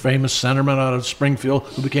 the famous centerman out of Springfield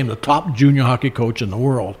who became the top junior hockey coach in the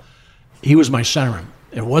world. He was my centerman.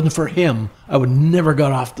 If it wasn't for him, I would never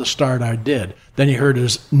got off the start I did. Then he hurt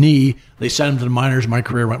his knee. They sent him to the minors. My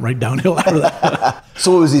career went right downhill out of that.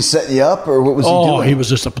 So was he setting you up, or what was he doing? Oh, he was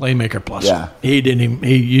just a playmaker plus. Yeah. He didn't even,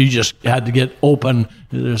 you just had to get open.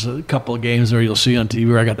 There's a couple of games there you'll see on TV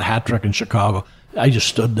where I got the hat trick in Chicago. I just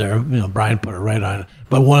stood there. Brian put it right on it.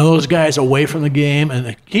 But one of those guys away from the game,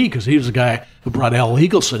 and because he was the guy who brought Al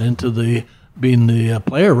Eagleson into being the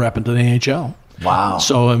player rep into the NHL. Wow.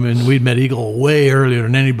 So, we'd met Eagle way earlier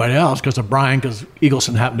than anybody else because of Brian, because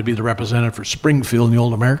Eagleson happened to be the representative for Springfield in the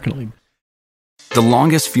old American League. The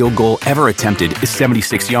longest field goal ever attempted is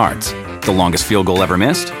 76 yards. The longest field goal ever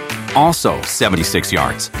missed? Also 76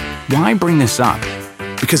 yards. Why bring this up?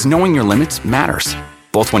 Because knowing your limits matters,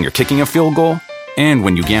 both when you're kicking a field goal and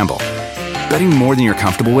when you gamble. Betting more than you're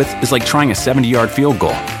comfortable with is like trying a 70-yard field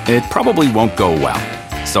goal. It probably won't go well.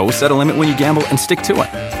 So set a limit when you gamble and stick to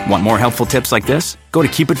it. Want more helpful tips like this? Go to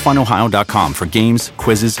keepitfunohio.com for games,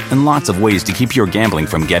 quizzes, and lots of ways to keep your gambling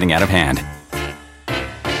from getting out of hand.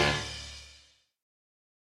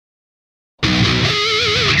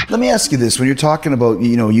 Let me ask you this. When you're talking about,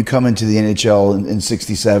 you come into the NHL in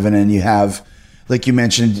 67 and you have, like you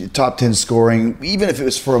mentioned, top 10 scoring, even if it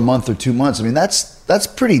was for a month or 2 months, that's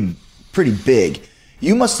pretty big.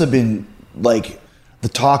 You must have been like the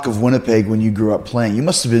talk of Winnipeg when you grew up playing. You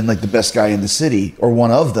must have been like the best guy in the city, or one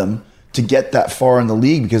of them, to get that far in the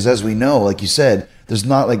league, because as we know, like you said, there's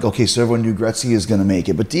not like, okay, so everyone knew Gretzky is going to make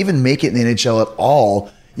it, but to even make it in the NHL at all,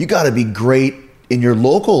 you got to be great in your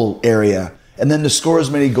local area. And then to score as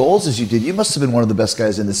many goals as you did, you must have been one of the best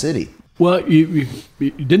guys in the city. Well, you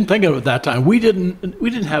didn't think of it at that time. We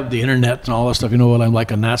didn't have the internet and all that stuff. You know what I'm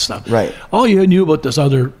like on that stuff. Right. All you knew about this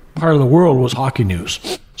other part of the world was hockey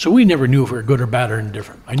news. So we never knew if we were good or bad or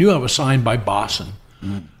indifferent. I knew I was signed by Boston.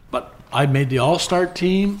 But I made the All-Star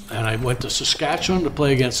team, and I went to Saskatchewan to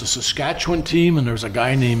play against the Saskatchewan team, and there was a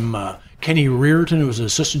guy named Kenny Rearton, who was the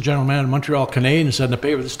assistant general manager of Montreal Canadiens, and said in the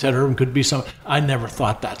paper, this Ted Irvin could be something. I never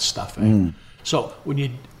thought that stuff. So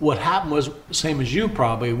what happened was the same as you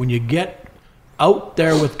probably. When you get out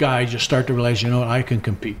there with guys, you start to realize, I can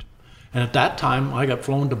compete. And at that time, I got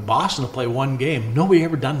flown to Boston to play one game. Nobody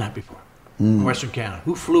ever done that before in Western Canada.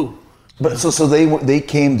 Who flew? But so they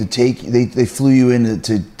came to they flew you in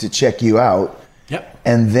to check you out. Yep.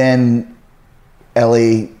 And then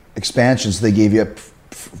LA expansions, they gave you up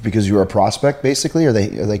because you were a prospect, basically, or they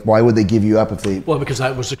like, why would they give you up if they? Well, because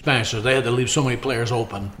that was expansion. So they had to leave so many players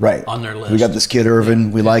open on their list. We got this kid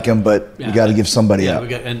Irvin, we like him, but we got to give somebody up.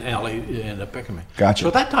 And LA ended up picking me. Gotcha. So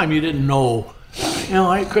at that time, you didn't know.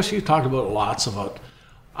 Chris, you talked about lots about.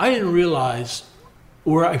 I didn't realize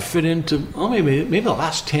where I fit into. Maybe the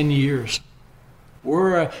last 10 years.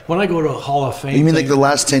 We're when I go to a Hall of Fame. You mean like thing- the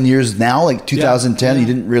last 10 years now, like 2010, you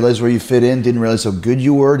didn't realize where you fit in, didn't realize how good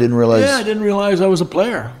you were, didn't realize... Yeah, I didn't realize I was a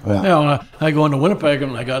player. Yeah. You know, I go into Winnipeg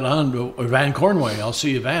and I got on to Van Cornway. I'll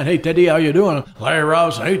see Van. Hey, Teddy, how you doing? Larry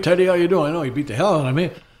Robson. Hey, Teddy, how you doing? I know he beat the hell out of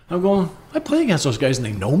me. I'm going, I play against those guys and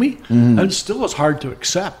they know me. And it still was hard to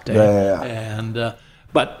accept. Eh? Yeah. And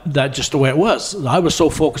but that's just the way it was. I was so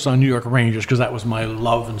focused on New York Rangers because that was my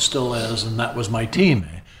love and still is, and that was my team.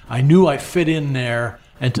 Eh? I knew I fit in there,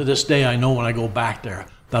 and to this day I know when I go back there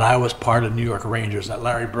that I was part of New York Rangers, that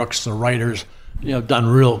Larry Brooks, the writers, done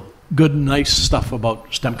real good, nice stuff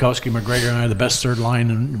about Stemkowski, McGregor, and I, the best third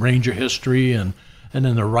line in Ranger history, and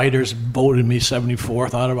then the writers voted me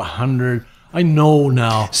 74th out of 100. I know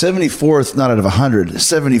now. 74th, not out of 100.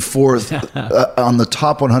 74th on the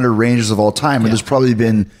top 100 Rangers of all time, and there's probably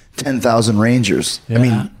been 10,000 Rangers. I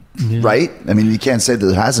mean, right? I mean, you can't say that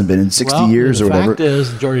there hasn't been in 60 years or whatever. The fact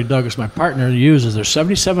is, Jordy Douglas, my partner, uses there's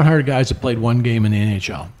 7,700 guys that played one game in the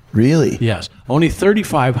NHL. Really? Yes. Only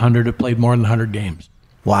 3,500 have played more than 100 games.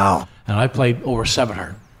 Wow. And I played over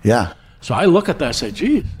 700. Yeah. So I look at that and say,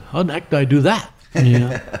 geez, how the heck did I do that?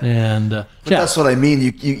 And But that's what I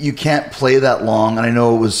mean. You can't play that long, and I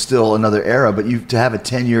know it was still another era, but to have a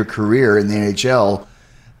 10-year career in the NHL,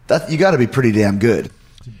 that you got to be pretty damn good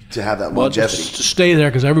to have that longevity. To stay there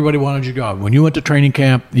because everybody wanted your job. When you went to training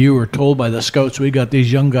camp, you were told by the scouts, we got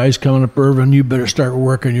these young guys coming up, Irvin, you better start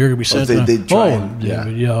working. You're going to be sent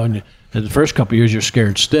and in the first couple of years, you're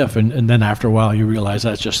scared stiff, and then after a while, you realize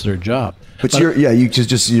that's just their job. But your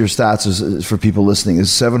stats is for people listening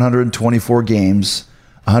is 724 games,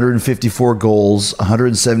 154 goals,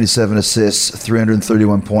 177 assists,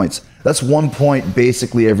 331 points. That's 1 point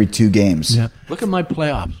basically every 2 games. Yeah. Look at my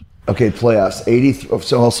playoffs. Okay, playoffs. 80.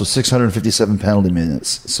 So also 657 penalty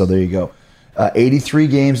minutes. So there you go. 83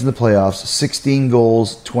 games in the playoffs, 16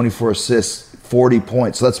 goals, 24 assists, 40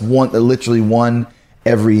 points. So that's literally one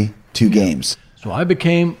every 2 games. So I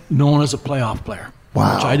became known as a playoff player.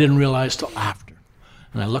 Wow. Which I didn't realize till after.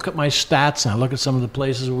 And I look at my stats and I look at some of the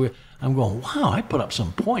places where I'm going, wow, I put up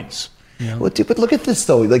some points. Well, dude, but look at this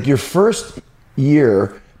though. Like your first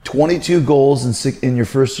year, 22 goals in your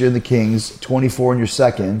first year in the Kings, 24 in your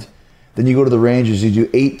second. Then you go to the Rangers, you do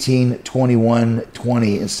 18, 21,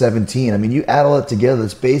 20, and 17. I mean, you add all that together,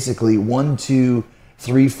 it's basically 1, 2,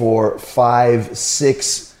 3, 4, 5,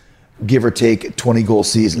 6, give or take 20-goal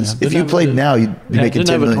seasons. If you played now, you'd be making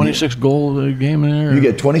 10 million. Didn't have a 26-goal game in there? You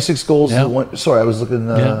get 26 goals. Yeah. Sorry, I was looking.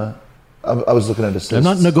 I was looking at assists. I'm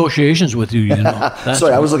not in negotiations with you,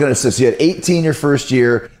 Sorry, I was looking at assists. You had 18 your first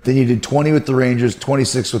year, then you did 20 with the Rangers,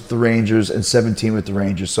 26 with the Rangers, and 17 with the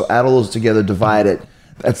Rangers. So add all those together, divide it.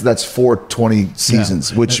 That's 420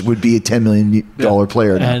 seasons, which would be a $10 million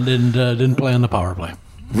player now. And didn't play on the power play.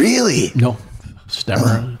 Really? No.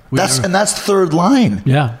 Stemmer. That's third line.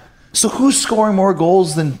 Yeah. So who's scoring more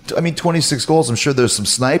goals than, 26 goals? I'm sure there's some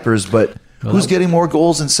snipers, but who's getting more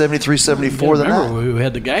goals than 73, 74 than that? We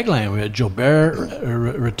had the gag line. We had Jobert,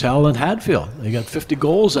 Rattel, and Hadfield. They got 50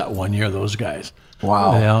 goals that one year, those guys.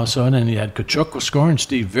 Wow. So and then you had Kachuk was scoring,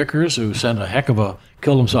 Steve Vickers, who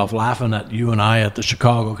killed himself laughing at you and I at the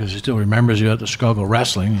Chicago, because he still remembers you at the Chicago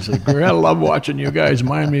wrestling. He said, I love watching you guys.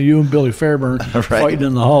 Remind me of you and Billy Fairburn fighting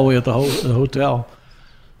in the hallway at the hotel.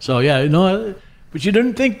 So, but you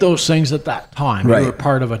didn't think those things at that time. Right. You were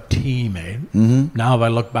part of a team, eh? Mm-hmm. Now, if I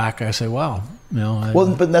look back, I say, wow.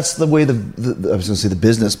 But that's the way I was going to say the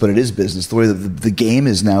business, but it is business. The way that the game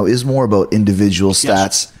is now is more about individual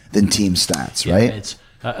stats than team stats, right?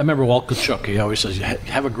 I remember Walt Kachuk, he always says,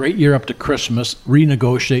 have a great year up to Christmas,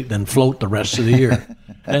 renegotiate, then float the rest of the year.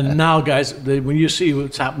 And now, guys, when you see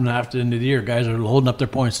what's happening after the end of the year, guys are holding up their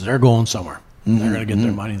points. They're going somewhere. They're going to get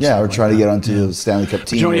their money. Or trying to get onto the Stanley Cup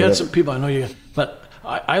team. But you had some people, I know you, but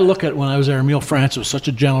I look at when I was there, Emile France was such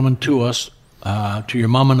a gentleman to us, to your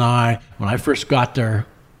mom and I. When I first got there,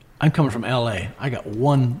 I'm coming from L.A. I got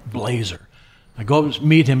one blazer. I go up to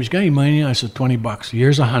meet him. He's got any money? I said, $20.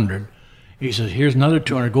 Here's 100. He says, here's another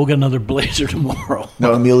 200. Go get another blazer tomorrow.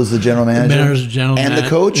 No, Emile is the general manager? And the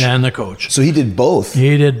coach? And the coach. So he did both?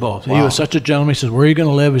 He did both. Wow. He was such a gentleman. He says, where are you going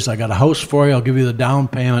to live? He said, I got a house for you. I'll give you the down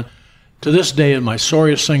payment. To this day, my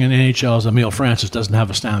sorriest thing in the NHL is Emile Francis doesn't have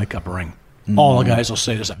a Stanley Cup ring. All the guys will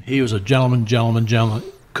say this. He was a gentleman.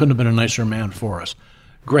 Couldn't have been a nicer man for us.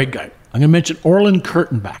 Great guy. I'm going to mention Orland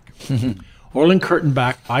Kurtenbach. Orland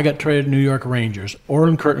Kurtenbach, I got traded to New York Rangers.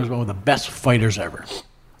 Orland Kurtenbach was one of the best fighters ever.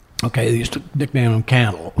 Okay, they used to nickname him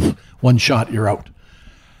Candle. One shot, you're out.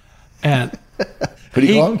 And what do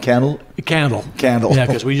you call him? Candle? Candle. Yeah,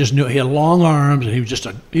 because we just knew he had long arms, and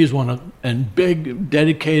he was one of, and big,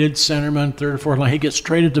 dedicated centerman, third or fourth line. He gets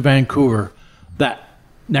traded to Vancouver that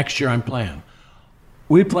next year I'm playing.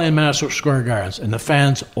 we play in Madison Square Gardens, and the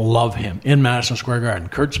fans love him in Madison Square Garden.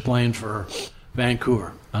 Kurt's playing for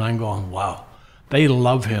Vancouver, and I'm going, wow, they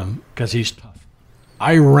love him because he's tough.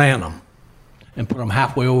 I ran him and put him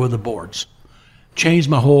halfway over the boards. Changed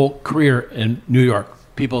my whole career in New York.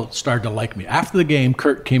 People started to like me. After the game,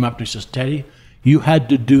 Kurt came up to me and says, Teddy, you had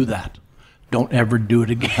to do that. Don't ever do it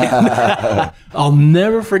again. I'll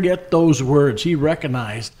never forget those words. He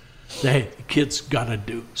recognized that, hey, the kid's got to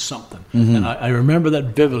do something. And I remember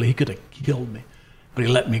that vividly. He could have killed me, but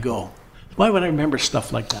he let me go. Why would I remember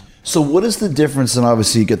stuff like that? So what is the difference? And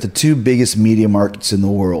obviously you get the two biggest media markets in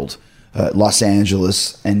the world, Los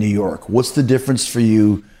Angeles and New York. What's the difference for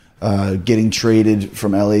you getting traded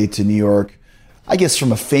from LA to New York? I guess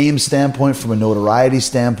from a fame standpoint, from a notoriety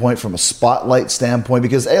standpoint, from a spotlight standpoint,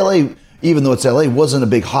 because LA, even though it's LA, wasn't a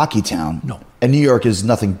big hockey town. No. And New York is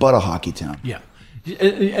nothing but a hockey town. Yeah.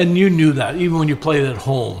 And you knew that. Even when you played at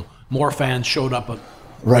home, more fans showed up at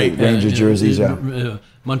Ranger jerseys,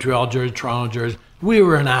 Montreal jerseys, Toronto jerseys. We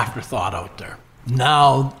were an afterthought out there.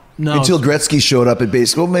 Now until Gretzky showed up at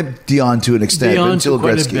baseball, maybe Dion to an extent, but until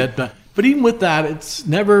Gretzky. But even with that, it's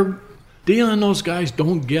never Dion and those guys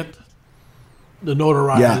don't get the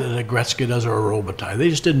notoriety that Gretzky does or a Robitaille.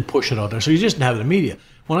 They just didn't push it out there. So you just didn't have the media.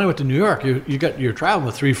 When I went to New York, you're traveling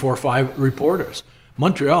with 3, 4, 5 reporters.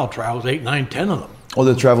 Montreal travels 8, 9, 10 of them. Oh,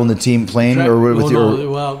 they're traveling the team plane or with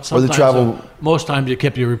or the travel. Most times you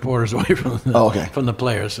kept your reporters away from the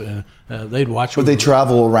players. They'd watch. But they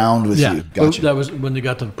travel around with you. Gotcha. That was when they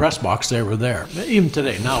got to the press box. They were there. Even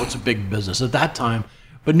today, now it's a big business. At that time,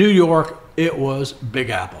 but New York, it was Big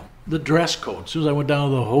Apple. The dress code. As soon as I went down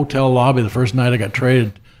to the hotel lobby the first night I got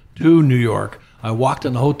traded to New York, I walked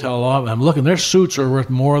in the hotel lobby. I'm looking. Their suits are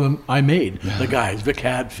worth more than I made. Yeah. The guys, Vic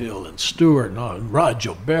Hadfield and Stewart and Rod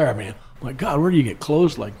Gilbert. I mean, my God, where do you get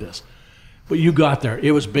clothes like this? But you got there.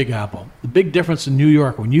 It was Big Apple. The big difference in New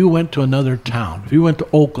York, when you went to another town, if you went to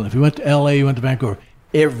Oakland, if you went to L.A., you went to Vancouver,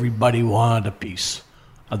 everybody wanted a piece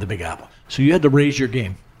of the Big Apple. So you had to raise your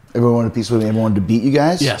game. Everyone wanted a piece with me. Everyone wanted to beat you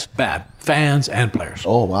guys? Yes, bad. Fans and players.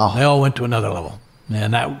 Oh, wow. They all went to another level.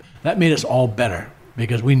 And that made us all better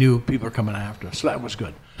because we knew people were coming after us. So that was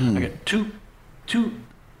good. I got two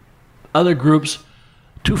other groups,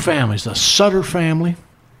 2 families. The Sutter family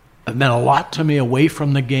have meant a lot to me away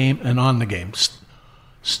from the game and on the game.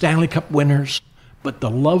 Stanley Cup winners, but the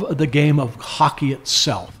love of the game of hockey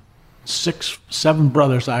itself. 6, 7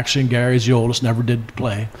 brothers, actually, and Gary's the oldest, never did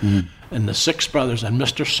play. And the 6 brothers and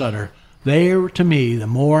Mr. Sutter, they were, to me, the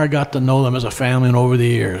more I got to know them as a family and over the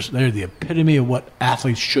years, they're the epitome of what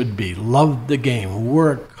athletes should be. Love the game,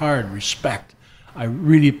 work hard, respect. I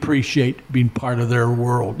really appreciate being part of their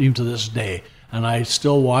world, even to this day. And I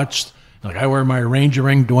still watch, like I wear my Ranger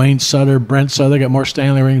ring, Dwayne Sutter, Brent Sutter, they got more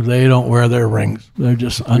Stanley rings. They don't wear their rings. They're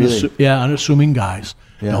just unassuming guys.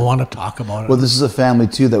 Yeah. Don't want to talk about it. Well, this is a family,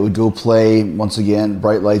 too, that would go play, once again,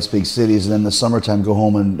 bright lights, big cities, and then in the summertime go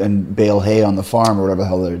home and bale hay on the farm or whatever the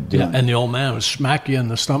hell they're doing. Yeah, and the old man would smack you in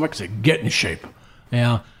the stomach and say, get in shape.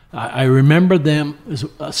 Yeah, I remember them as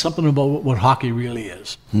something about what hockey really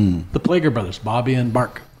is. The Plager brothers, Bobby and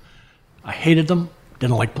Bark. I hated them,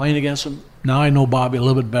 didn't like playing against them. Now I know Bobby a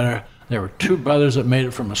little bit better. There were 2 brothers that made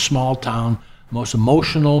it from a small town, most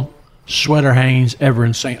emotional sweater hangings ever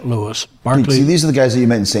in St. Louis. Barkley. See, these are the guys that you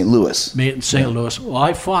met in St. Louis. Met in St. Louis. Well,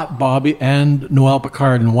 I fought Bobby and Noel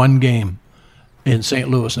Picard in one game in St.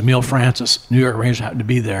 Louis. Emile Francis, New York Rangers, happened to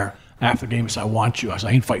be there. After the game, he said, I want you. I said,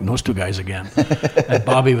 I ain't fighting those 2 guys again. And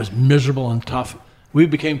Bobby was miserable and tough. We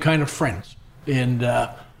became kind of friends. And I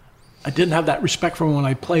didn't have that respect for him when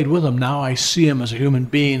I played with him. Now I see him as a human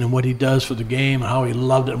being and what he does for the game and how he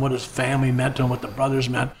loved it and what his family meant to him, what the brothers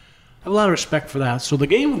meant. I have a lot of respect for that. So the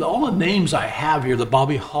game, all the names I have here, the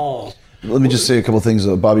Bobby Halls. Let me just say a couple things.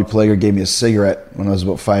 Bobby Plager gave me a cigarette when I was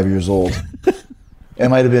about 5 years old. It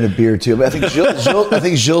might have been a beer too, but I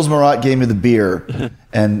think Gilles Marat gave me the beer,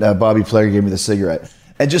 and Bobby Plager gave me the cigarette.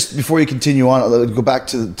 And just before you continue on, I'll go back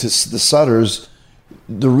to the Sutters.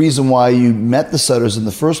 The reason why you met the Sutters in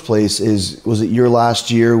the first place was it your last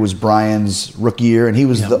year was Brian's rookie year, and he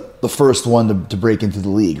was the first one to break into the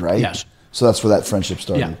league, right? Yes. So that's where that friendship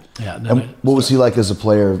started. Yeah. And what was he like as a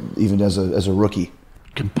player, even as a rookie?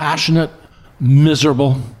 Compassionate,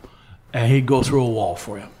 miserable, and he'd go through a wall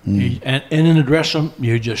for you. And in the dressing room,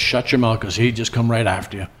 you just shut your mouth because he'd just come right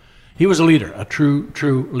after you. He was a leader, a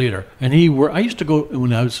true leader. And I used to go,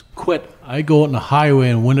 when I was quit, I'd go on the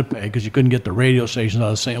highway in Winnipeg because you couldn't get the radio stations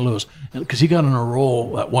out of St. Louis. Because he got on a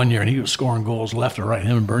roll that one year and he was scoring goals left and right,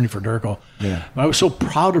 him and Bernie Federko. Yeah. But I was so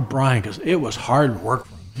proud of Brian because it was hard work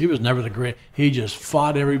for him. He was never the great. He just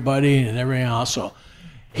fought everybody and everything else. So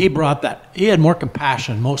he brought that. He had more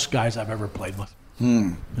compassion than most guys I've ever played with.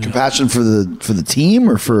 Compassion for the team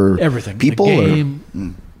or for Everything. people? The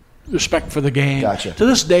game, respect for the game. Gotcha. To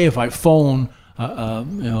this day, if I phone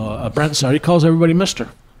Brent Sutter, he calls everybody Mr.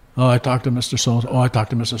 Oh, I talked to Mr. So. Oh, I talked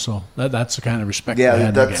to Mr. So. That's the kind of respect. I Yeah, had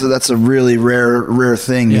in the game. that's a really rare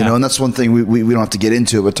thing, you Yeah. know, and that's one thing we don't have to get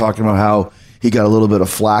into it, but talking about how he got a little bit of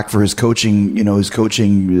flack for his coaching,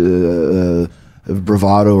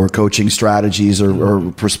 bravado or coaching strategies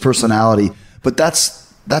or personality, but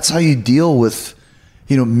that's how you deal with,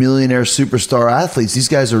 millionaire superstar athletes. These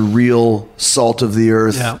guys are real salt of the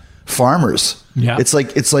earth farmers. Yeah. It's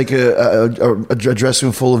like a dressing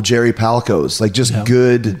room full of Jerry Palcos, like just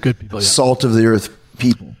good people, yeah. salt of the earth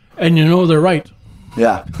people. And they're right.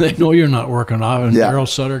 Yeah. They know you're not working off. And Yeah. Darryl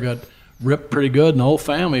Sutter got ripped pretty good, and the whole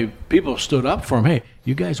family, people stood up for him. Hey,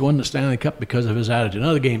 you guys won the Stanley Cup because of his attitude.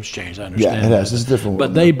 Now the game's changed, I understand. Yeah, it has. It's a different But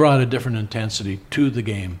one, they brought a different intensity to the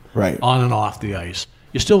game, Right. on and off the ice.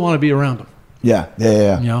 You still want to be around them, Yeah.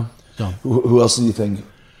 So, Who else do you think?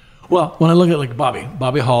 well, when I look at like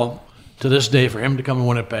Bobby Hull, to this day, for him to come to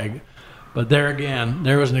Winnipeg, but there again,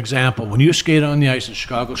 there was an example. When you skate on the ice in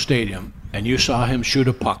Chicago Stadium and you saw him shoot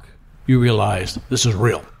a puck, you realized this is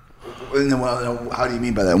real. How do you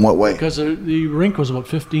mean by that? In what way? Because the rink was about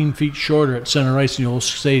 15 feet shorter at center ice in the old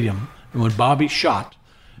stadium. And when Bobby shot,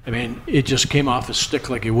 it just came off his stick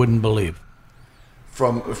like you wouldn't believe.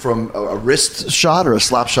 From a wrist shot or a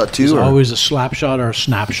slap shot too? It was or? always a slap shot or a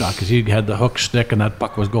snap shot because he had the hook stick and that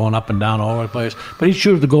puck was going up and down all over the place. But he'd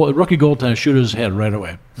shoot the rookie goaltender, shoot his head right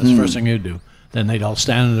away. That's the first thing he'd do. Then they'd all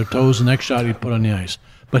stand on their toes. The next shot he'd put on the ice.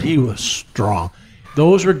 But he was strong.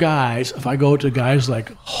 Those were guys, if I go to guys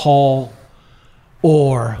like Hall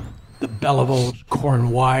or the Beliveau,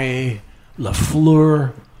 Cornwall,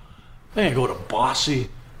 Lafleur, then I go to Bossy,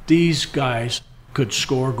 these guys could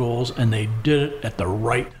score goals, and they did it at the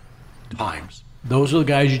right times. Those are the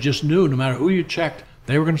guys you just knew, no matter who you checked,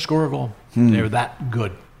 they were going to score a goal. They were that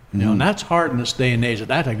good. And that's hard in this day and age. At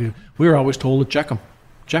that time, we were always told to check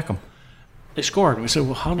them. They scored. And we said,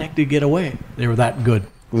 well, how the heck did they get away? They were that good.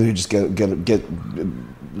 Will you just get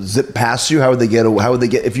zip past you? How would they get?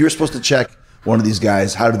 If you were supposed to check one of these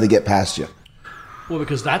guys, how did they get past you? Well,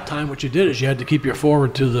 because that time what you did is you had to keep your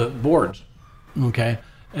forward to the boards, okay?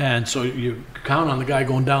 And so you count on the guy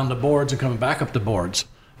going down the boards and coming back up the boards.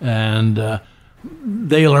 And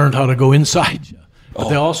they learned how to go inside you. But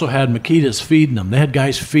they also had Makitas feeding them. They had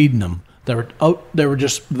guys feeding them. They were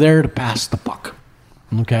just there to pass the puck,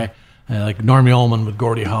 okay? Like Normie Ullman with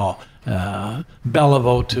Gordie Howe.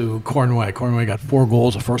 Beliveau to Cornwall. Cornwall got 4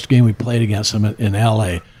 goals the first game we played against him in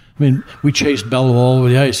L.A. We chased Beliveau all over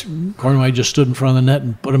the ice. Cornwall just stood in front of the net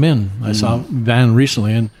and put him in. I saw Van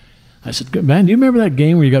recently, and I said, Van, do you remember that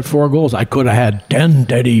game where you got 4 goals? I could have had 10,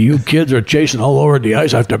 Teddy. You kids are chasing all over the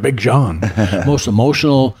ice after Big John. Most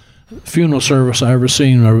emotional funeral service I ever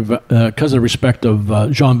seen because of respect of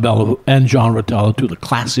Jean Beliveau and Jean Rotella, 2 of the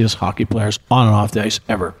classiest hockey players on and off the ice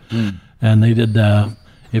ever. And they did...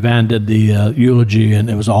 Ivan did the eulogy, and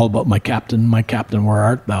it was all about my captain, where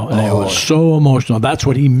art thou? And it was so emotional. That's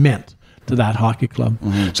what he meant to that hockey club.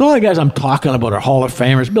 So all the guys I'm talking about are Hall of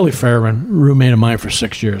Famers. Billy Fairbairn, roommate of mine for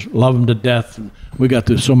 6 years. Love him to death. And we got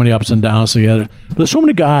through so many ups and downs together. But there's so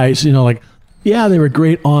many guys, they were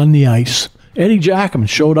great on the ice. Eddie Jackman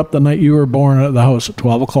showed up the night you were born at the house at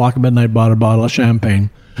 12 o'clock at midnight, bought a bottle of champagne.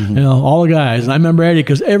 All the guys. And I remember Eddie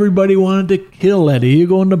because everybody wanted to kill Eddie. You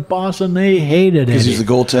go into Boston, they hated Eddie. Because he's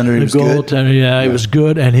the goaltender. He was good. He was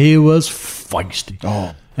good, and he was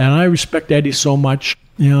feisty. And I respect Eddie so much.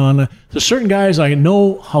 And there's certain guys I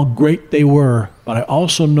know how great they were, but I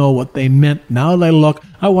also know what they meant. Now that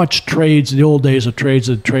I watch trades, the old days of trades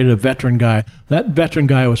that traded a veteran guy. That veteran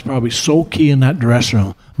guy was probably so key in that dressing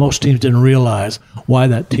room. Most teams didn't realize why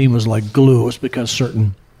that team was like glue. It was because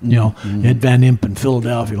certain... you had Van Imp in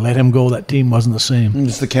Philadelphia. Let him go, that team wasn't the same.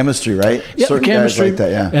 It's the chemistry, right? Yeah, certain the chemistry. guys like that,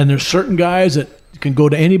 yeah. And there's certain guys that can go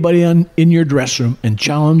to anybody in your dressing room and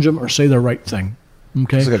challenge them or say the right thing.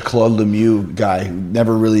 Okay? It's like a Claude Lemieux guy,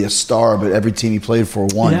 never really a star, but every team he played for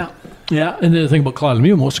won. Yeah. And the thing about Claude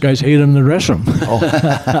Lemieux, most guys hate him in the dressing room.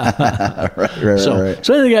 Right.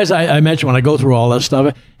 So any of the guys I mentioned when I go through all that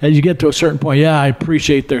stuff, as you get to a certain point, I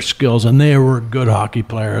appreciate their skills, and they were good hockey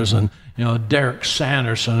players. And Derek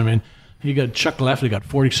Sanderson, he got Chuck Lefty got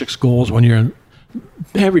 46 goals one year, and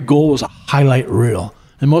every goal was a highlight reel.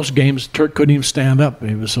 In most games, Turk couldn't even stand up.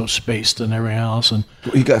 He was so spaced and everything else. And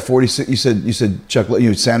he got 46. You said Chuck.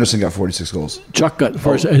 Sanderson got 46 goals. Chuck got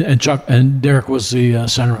first, and Derek was the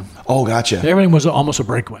centerman. Oh, gotcha. Everything was almost a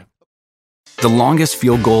breakaway. The longest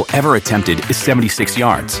field goal ever attempted is 76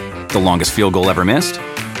 yards. The longest field goal ever missed?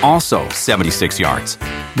 Also 76 yards.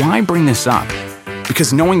 Why bring this up?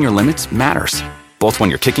 Because knowing your limits matters, both when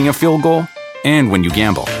you're kicking a field goal and when you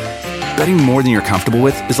gamble. Betting more than you're comfortable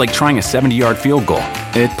with is like trying a 70-yard field goal.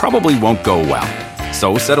 It probably won't go well.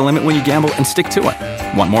 So set a limit when you gamble and stick to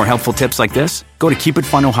it. Want more helpful tips like this? Go to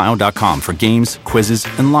keepitfunohio.com for games, quizzes,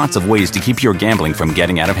 and lots of ways to keep your gambling from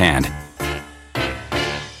getting out of hand.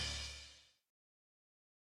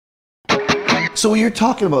 So when you're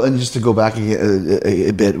talking about, and just to go back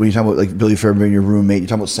a bit, when you talk about like Billy Fairbairn, your roommate, you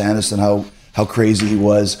talk about Sanderson, how crazy he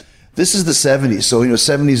was. This is the 70s. So,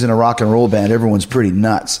 70s in a rock and roll band, everyone's pretty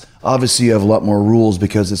nuts. Obviously, you have a lot more rules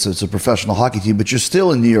because it's a professional hockey team, but you're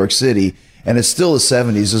still in New York City, and it's still the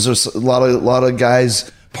 70s. Is there a lot of guys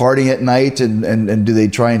partying at night, and do they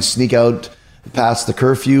try and sneak out past the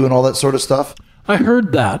curfew and all that sort of stuff? I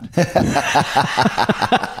heard that.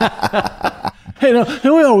 Hey,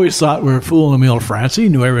 and we always thought we were fooling Emile France. He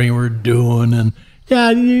knew everything we were doing, and yeah,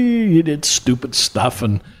 you did stupid stuff.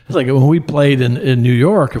 And it's like when we played in New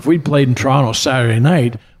York, if we played in Toronto Saturday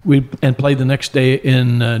night and played the next day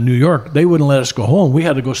in New York, they wouldn't let us go home. We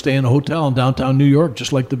had to go stay in a hotel in downtown New York,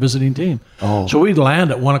 just like the visiting team. Oh. So we'd land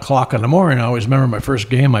at 1 o'clock in the morning. I always remember my first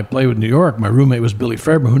game I played with New York. My roommate was Billy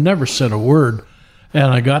Fairbairn, who never said a word. And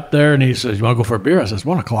I got there, and he says, "You want to go for a beer?" I says,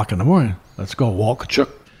 1 o'clock in the morning. Let's go. Walkachuk.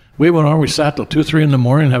 We went on. We sat till 2, 3 in the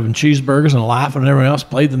morning having cheeseburgers and laughing and everything else.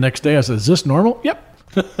 Played the next day. I said, "Is this normal?" Yep.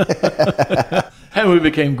 And we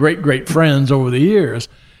became great, great friends over the years.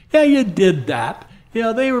 Yeah, you did that.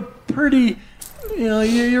 They were pretty,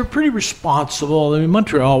 you're pretty responsible. I mean,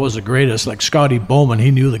 Montreal was the greatest. Like Scotty Bowman,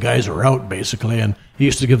 he knew the guys were out, basically, and he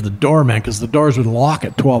used to give the doorman, because the doors would lock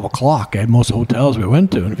at 12 o'clock at most hotels we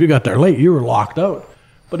went to. And if you got there late, you were locked out.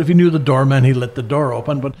 But if you knew the doorman, he let the door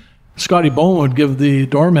open. But Scotty Bowman would give the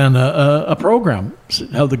doorman a program,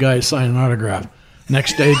 have the guys sign an autograph.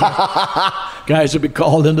 Next day, guys would be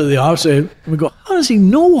called into the office, and we go, "How does he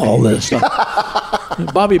know all this stuff?"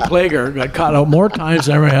 Bobby Plager got caught out more times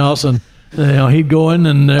than everyone else, and he'd go in,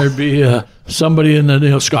 and there'd be somebody in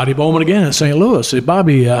the Scotty Bowman again in St. Louis. Say,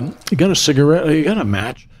 "Bobby, you got a cigarette? You got a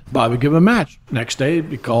match?" Bobby give him a match. Next day, he'd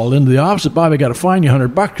be called into the office. Bobby, got to fine you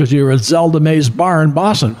 $100 because you were at Zelda May's bar in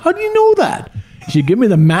Boston. "How do you know that?" He said, "Give me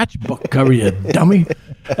the matchbook cover, you dummy."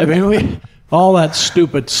 I mean, all that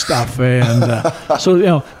stupid stuff. And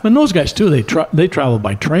so, when those guys, too, they traveled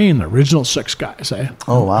by train, the original 6 guys.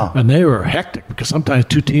 Oh, wow. And they were hectic because sometimes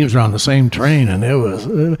 2 teams were on the same train, and it was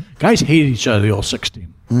guys hated each other, the old 6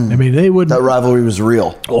 team. I mean, they wouldn't. That rivalry was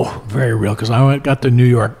real. Oh, very real, because I got to New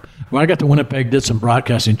York. When I got to Winnipeg, did some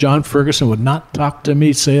broadcasting, John Ferguson would not talk to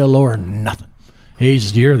me, say hello or nothing.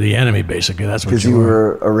 You're the enemy, basically. That's what because you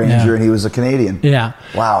were a Ranger and he was a Canadian. Yeah.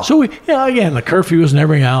 Wow. So again, the curfews and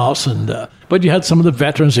everything else, and but you had some of the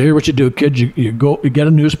veterans here. What you do, kid, you get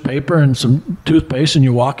a newspaper and some toothpaste, and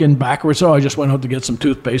you walk in backwards. "Oh, I just went out to get some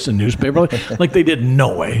toothpaste and newspaper." like they did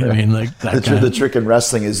no way. I mean, like that. The trick in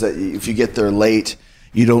wrestling is that if you get there late,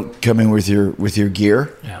 you don't come in with your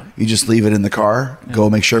gear. Yeah. You just leave it in the car. Yeah.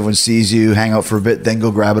 Go make sure everyone sees you. Hang out for a bit, then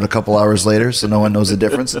go grab it a couple hours later, so no one knows the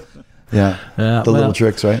difference. Yeah, little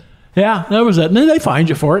tricks, right? Yeah, that was it. And then they find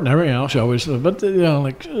you for it and everything else. Always, but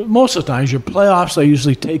like most of the times, your playoffs, they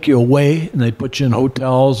usually take you away and they put you in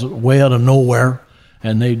hotels way out of nowhere,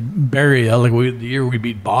 and they bury you. Like the year we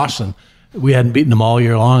beat Boston, we hadn't beaten them all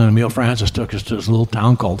year long, and Emile Francis took us to this little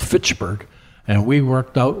town called Fitchburg, and we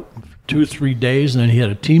worked out 2-3 days, and then he had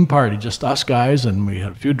a team party, just us guys, and we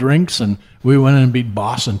had a few drinks, and we went in and beat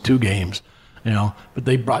Boston 2 games. But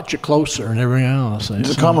they brought you closer and everything else.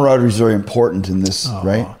 The camaraderie is very important in this,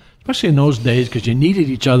 right? Especially in those days, because you needed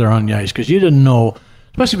each other on the ice, because you didn't know,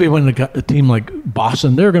 especially when a team like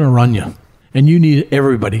Boston, they're going to run you. And you need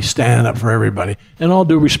everybody standing up for everybody. And all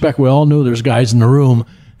due respect, we all knew there's guys in the room,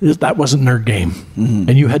 that wasn't their game. Mm-hmm.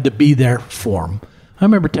 And you had to be there for them. I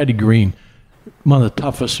remember Teddy Green, one of the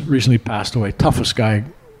toughest, recently passed away, toughest guy.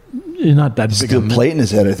 Not that big. Steel plate in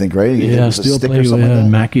his head, I think, right? Steel plate.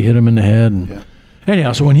 And Mackey hit him in the head. And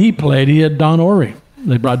anyhow, so when he played, he had Don Orey.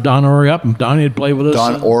 They brought Don Orey up, and Donnie had played with us.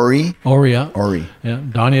 Don Orey? Orey, yeah. Orey. Yeah,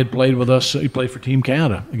 Donnie had played with us. He played for Team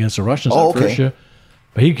Canada against the Russians first year.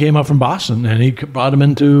 But he came up from Boston, and he brought him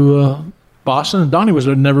into Boston. And Donnie was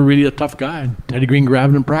never really a tough guy. And Teddy Green grabbed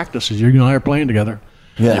him in practice. He said, "You and I are playing together.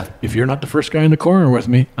 Yeah. If you're not the first guy in the corner with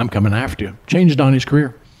me, I'm coming after you." Changed Donnie's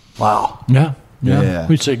career. Wow. Yeah.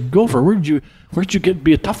 We'd say, "Gopher, where'd you get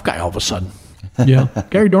be a tough guy all of a sudden?" Yeah.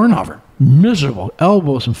 Gary Dornhofer, miserable,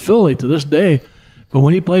 elbows and Philly to this day. But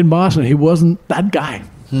when he played in Boston, he wasn't that guy.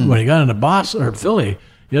 When he got into Boston or Philly,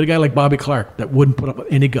 you had a guy like Bobby Clark that wouldn't put up with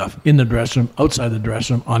any guff in the dressing room, outside the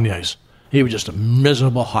dressing room, on the ice. He was just a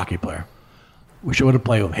miserable hockey player. Wish I would have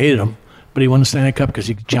played with him. Hated him, but he won the Stanley Cup because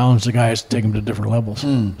he challenged the guys to take him to different levels.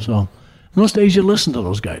 So in those days, you listened to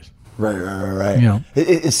those guys. Right. You know.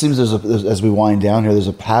 It seems as we wind down here, there's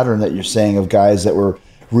a pattern that you're saying of guys that were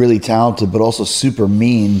really talented, but also super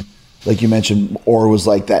mean. Like you mentioned, Orr was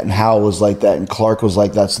like that, and Howe was like that, and Clark was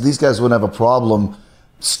like that. So these guys wouldn't have a problem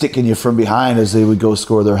sticking you from behind as they would go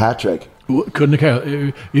score their hat trick. Couldn't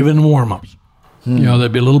have, even in warm-ups. You know,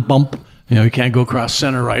 there'd be a little bump. You know, you can't go across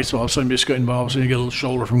center right, so all of a sudden you're getting all of a sudden you get a little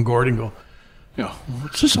shoulder from Gordon and go, you know,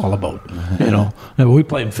 what's this all about? You know, and when we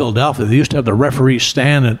played in Philadelphia, they used to have the referee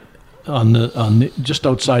stand on the just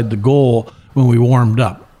outside the goal when we warmed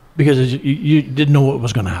up because you didn't know what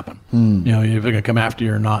was going to happen. You know, if they're going to come after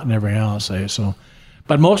you or not and everything else. So,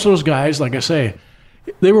 but most of those guys, like I say,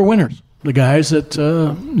 they were winners. The guys that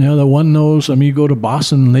you know, that won those. I mean, you go to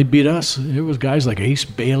Boston and they beat us. It was guys like Ace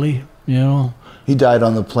Bailey. You know. He died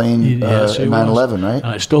on the plane in 9/11, right? And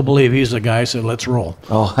I still believe he's the guy who said, "Let's roll."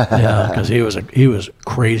 Oh, yeah, because he was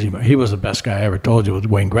crazy. But he was the best guy I ever told you was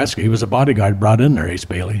Wayne Gretzky. He was a bodyguard brought in there, Ace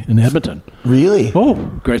Bailey, in Edmonton. Really? Oh,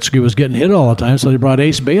 Gretzky was getting hit all the time, so they brought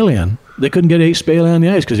Ace Bailey in. They couldn't get Ace Bailey on the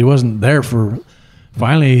ice because he wasn't there for.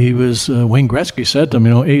 Finally, he was. Wayne Gretzky said to him,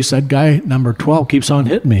 "You know, Ace, that guy number 12 keeps on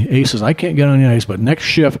hitting me." Ace says, "I can't get on the ice, but next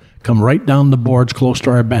shift, come right down the boards close to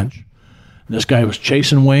our bench." This guy was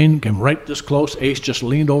chasing Wayne, came right this close. Ace just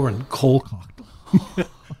leaned over and cold cocked him.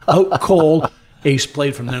 Out cold. Ace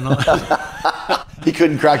played from then on. He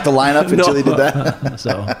couldn't crack the lineup until he did that.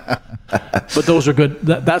 So, but those are good.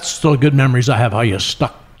 That's still good memories I have. How you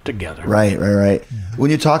stuck together. Right. When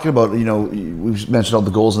you're talking about, you know, we've mentioned all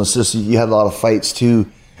the goals and assists. You had a lot of fights too.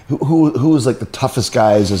 Who was like the toughest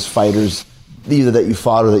guys as fighters, either that you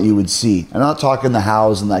fought or that you would see? I'm not talking the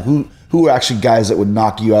Howes and like who were actually guys that would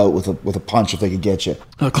knock you out with a punch if they could get you?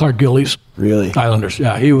 Clark Gillies. Really? Islanders.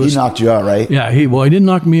 Yeah, he knocked you out, right? Yeah, he didn't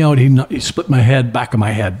knock me out. He split my head, back of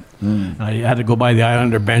my head. I had to go by the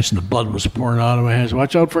Islander bench, and the blood was pouring out of my hands.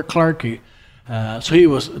 Watch out for Clark. So he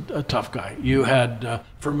was a tough guy. You had,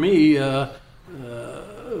 for me,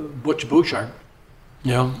 Butch Bouchard.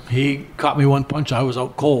 You know, he caught me one punch. I was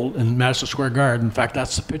out cold in Madison Square Garden. In fact,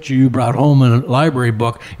 that's the picture you brought home in a library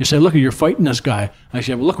book. You said, "Look, you're fighting this guy." I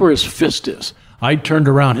said, "Well, look where his fist is." I turned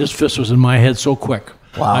around. His fist was in my head so quick.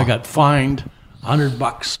 Wow. I got fined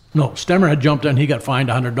 $100. No, Stemmer had jumped in. He got fined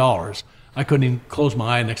 $100. I couldn't even close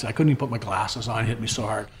my eye next. I couldn't even put my glasses on. It hit me so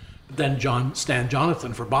hard. But then Stan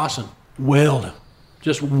Jonathan for Boston wailed him.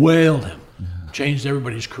 Just wailed him. Changed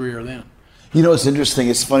everybody's career then. You know, it's interesting.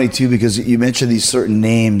 It's funny, too, because you mentioned these certain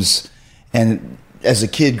names. And as a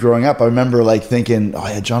kid growing up, I remember like thinking, oh,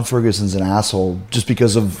 yeah, John Ferguson's an asshole just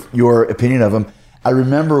because of your opinion of him. I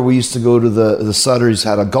remember we used to go to the Sutters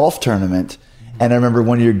had a golf tournament. And I remember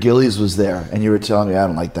one of your Gillies was there. And you were telling me, I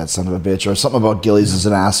don't like that son of a bitch. Or something about Gillies is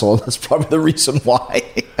an asshole. That's probably the reason why.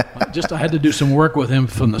 I had to do some work with him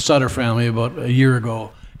from the Sutter family about a year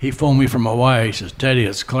ago. He phoned me from Hawaii. He says, "Teddy,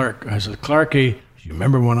 it's Clark." I said, "Clarky, you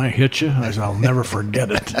remember when I hit you?" I said, "I'll never forget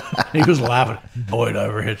it." He was laughing. "Boy, did I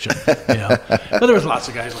ever hit you." Yeah. But there was lots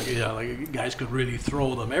of guys like guys could really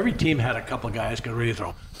throw them. Every team had a couple of guys could really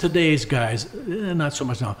throw. Today's guys, not so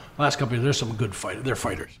much now. Last couple of years, there's some good fighters. They're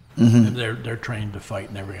fighters. And they're trained to fight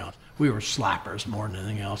and everything else. We were slappers more than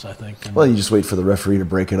anything else, I think. And well, you just wait for the referee to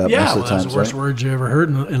break it up most of the time. That's the worst words you ever heard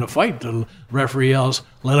in a fight. The referee yells,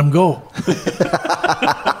 "Let him go."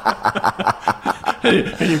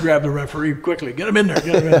 And you grab the referee quickly. Get him in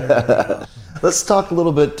there. Let's talk a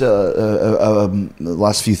little bit, the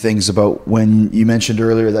last few things about when you mentioned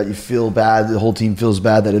earlier that you feel bad, the whole team feels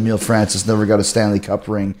bad that Emile Francis never got a Stanley Cup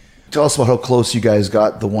ring. Tell us about how close you guys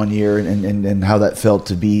got the 1 year and how that felt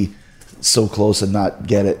to be so close and not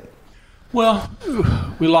get it. Well,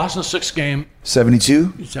 we lost in the sixth game.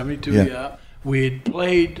 72? 72, yeah. We had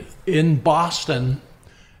played in Boston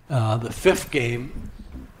the fifth game,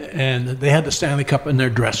 and they had the Stanley Cup in their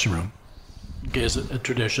dressing room. It's a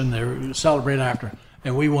tradition. They would celebrate after.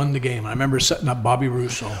 And we won the game. I remember setting up Bobby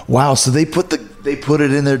Russo. Wow, so they put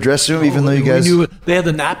it in their dressing room, even though you guys knew they had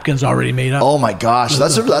the napkins already made up. Oh my gosh,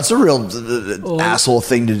 that's a real asshole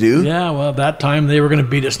thing to do. Yeah, well, that time they were going to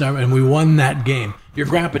beat us, and we won that game. Your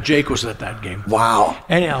grandpa Jake was at that game. Wow.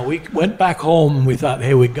 Anyhow, we went back home and we thought,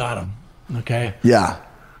 hey, we got him. Okay. Yeah.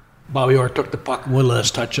 Bobby Orr took the puck and wouldn't let us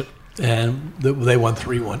touch it. And they won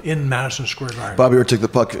 3-1 in Madison Square Garden. Bobby Orr took the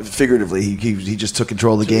puck figuratively. He just took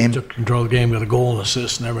control of the game. He took control of the game with a goal and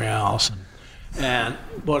assist and everything else. And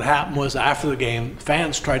what happened was after the game,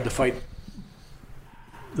 fans tried to fight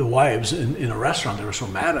the wives in a restaurant. They were so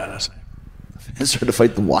mad at us. Fans tried to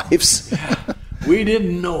fight the wives? We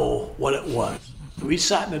didn't know what it was. We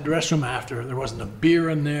sat in the dressing room after. There wasn't a beer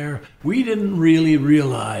in there. We didn't really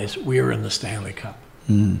realize we were in the Stanley Cup,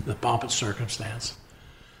 the pomp and circumstance.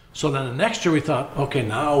 So then the next year we thought, okay,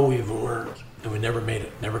 now we've learned and we never made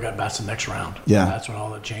it. Never got past the next round. Yeah. That's when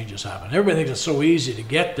all the changes happened. Everybody thinks it's so easy to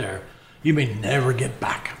get there. You may never get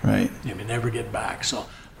back. Right. You may never get back. So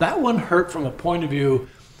that one hurt from a point of view.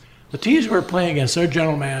 The teams we were playing against, their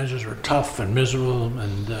general managers were tough and miserable,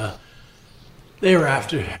 and they were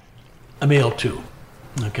after Emile too.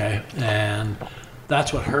 Okay, and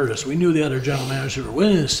that's what hurt us. We knew the other general managers were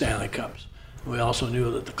winning the Stanley Cups. We also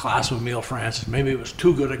knew that the class of Emile Francis, maybe it was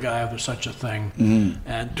too good a guy if there's such a thing,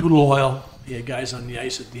 and too loyal. He had guys on the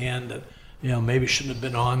ice at the end that, maybe shouldn't have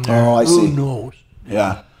been on there. Oh, I Who see. knows?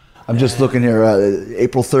 Yeah. I'm just looking here.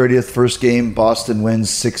 April 30th, first game, Boston wins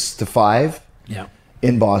 6-5 Yeah.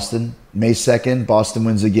 in Boston. May 2nd, Boston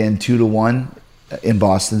wins again 2-1 in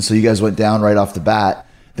Boston. So you guys went down right off the bat.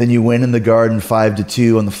 Then you win in the Garden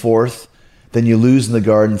 5-2 on the 4th. Then you lose in the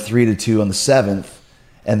Garden 3-2 on the 7th.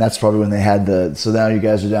 And that's probably when they had so now you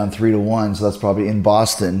guys are down 3-1. So that's probably in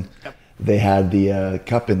Boston. Yep. They had the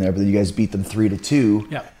cup in there, but you guys beat them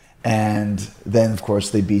 3-2. Yep. And then, of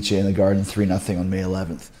course, they beat you in the Garden 3-0 on May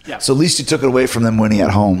 11th. Yeah. So at least you took it away from them winning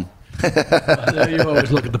at home. You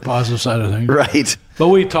always look at the positive side of things. Right. But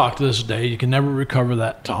we talked to this day. You can never recover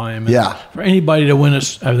that time. And Yeah. For anybody to win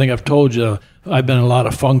us, I think I've told you, I've been in a lot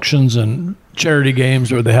of functions and charity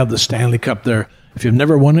games where they have the Stanley Cup there. If you've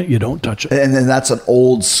never won it, you don't touch it. And then that's an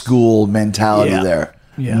old school mentality Yeah. there.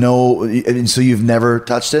 Yeah. No, and so you've never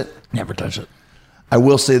touched it? Never touch it. I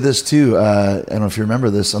will say this too. I don't know if you remember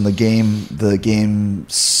this on the game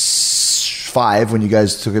 5 when you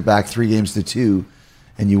guys took it back 3-2,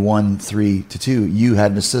 and you won 3-2. You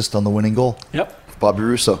had an assist on the winning goal. Yep. Bobby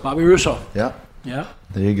Russo. Bobby Russo. Yeah. Yeah.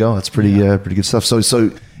 There you go. That's pretty good stuff.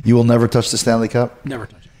 So you will never touch the Stanley Cup? Never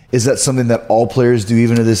touch it. Is that something that all players do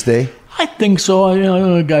even to this day? I think so.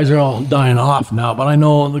 The guys are all dying off now, but I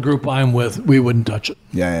know the group I'm with, we wouldn't touch it.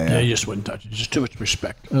 Yeah. You just wouldn't touch it. Just too much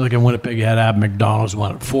respect. Like in Winnipeg, you had Ab McDonald's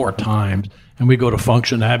won it 4 times, and we go to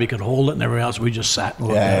function. Abby could hold it, and everybody else, we just sat and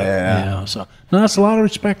looked at it. Yeah. So that's a lot of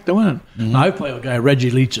respect to win. Now, I play with a guy,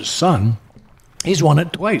 Reggie Leach's son. He's won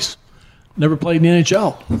it twice. Never played in the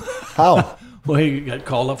NHL. How? Well, he got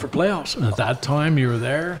called up for playoffs, and at that time, you were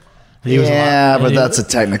there. He was Yeah, alive, but and that's a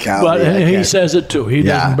technicality. But I he can't- says it too. He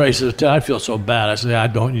Yeah. doesn't embrace it. I feel so bad. I say, I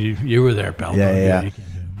don't. You were there, pal. Yeah. You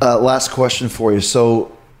can't do it. Last question for you.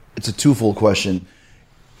 So it's a twofold question.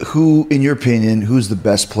 Who, in your opinion, who's the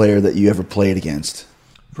best player that you ever played against?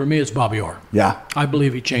 For me, it's Bobby Orr. Yeah. I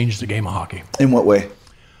believe he changed the game of hockey. In what way?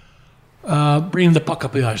 Bringing the puck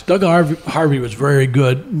up the ice. Doug Harvey was very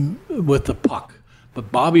good with the puck,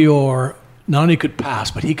 but Bobby Orr not only could pass,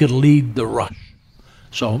 but he could lead the rush.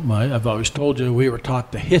 So I've always told you we were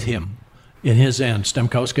taught to hit him in his end.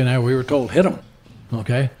 Stemkowski and I, we were told, hit him.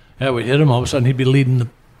 Okay? Yeah, we hit him. All of a sudden, he'd be leading the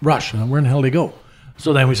rush. And where in the hell did he go?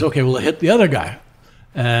 So then we said, okay, we'll hit the other guy.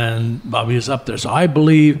 And Bobby is up there. So I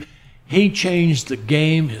believe he changed the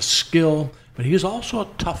game, his skill, but he was also a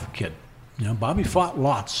tough kid. Bobby fought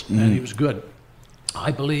lots, and he was good.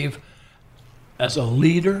 I believe as a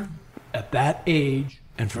leader at that age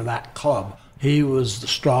and for that club, he was the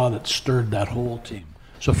straw that stirred that whole team.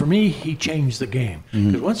 So for me, he changed the game.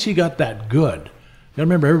 Because once he got that good, you got to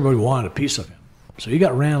remember everybody wanted a piece of him. So he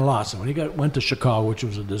ran lots. And when he went to Chicago, which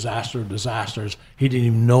was a disaster of disasters, he didn't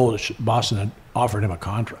even know that Boston had offered him a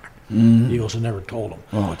contract. Eagles had never told him.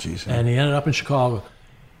 Oh, jeez. And he ended up in Chicago.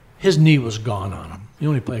 His knee was gone on him. He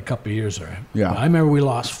only played a couple of years there. Yeah. But I remember we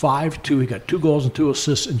lost 5-2. He got 2 goals and 2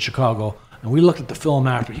 assists in Chicago. And we looked at the film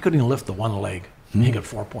after. He couldn't even lift the one leg. He got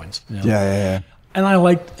 4 points. Yeah. And I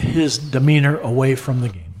liked his demeanor away from the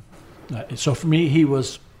game. So for me,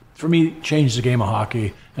 changed the game of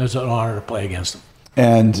hockey. It was an honor to play against him.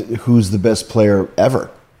 And who's the best player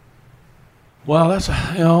ever? Well, that's,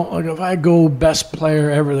 like if I go best player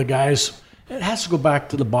ever, the guys, it has to go back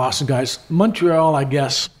to the Boston guys. Montreal, I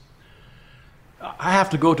guess, I have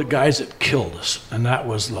to go to guys that killed us, and that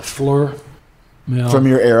was Lafleur. From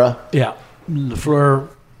your era? Yeah, Lafleur,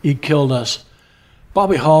 he killed us.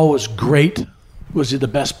 Bobby Hull was great. Was he the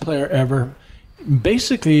best player ever?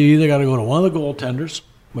 Basically, you either got to go to one of the goaltenders,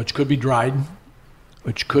 which could be Dryden,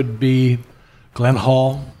 which could be Glenn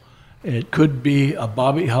Hall. It could be a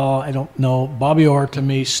Bobby Hull. I don't know. Bobby Orr, to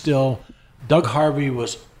me, still. Doug Harvey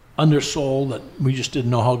was undersold that we just didn't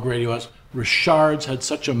know how great he was. Richards had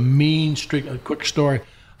such a mean streak. A quick story.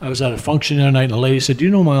 I was at a function the other night, and a lady said, "Do you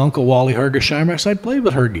know my uncle Wally Hergesheimer?" I said, "I played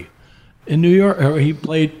with Hergy in New York."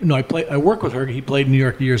 I worked with Hergy. He played in New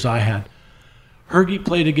York the years I had. Hergy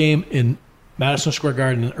played a game in Madison Square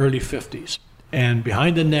Garden in the early 50s. And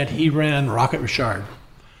behind the net, he ran Rocket Richard.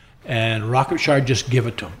 And Rocket Richard just gave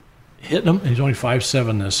it to him. Hitting him, and he's only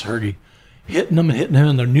 5'7", this Hergy. Hitting him,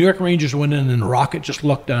 and the New York Rangers went in, and Rocket just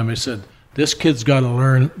looked at him and said, this kid's got to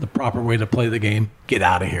learn the proper way to play the game. Get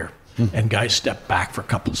out of here. And guys step back for a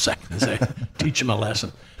couple of seconds. They teach him a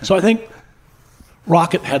lesson. So I think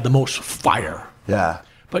Rocket had the most fire. Yeah.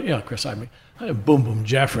 But, Chris, I mean, Boom Boom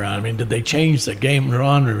Jeffrey, I mean, did they change the game?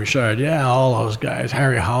 Andre Richard, all those guys,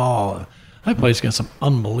 Harry Hall. I played against some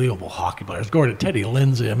unbelievable hockey players. Gordon, Teddy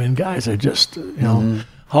Lindsay. I mean, guys are just,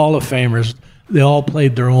 Hall of Famers. They all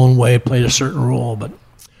played their own way, played a certain role. But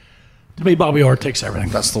to me, Bobby Orr takes everything.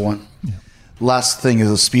 That's the one. Yeah. Last thing is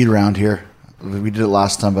a speed round here. We did it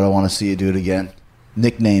last time, but I want to see you do it again.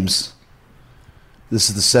 Nicknames. This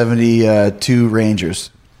is the 72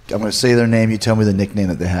 Rangers. I'm going to say their name. You tell me the nickname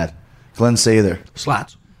that they had. Glenn Sather.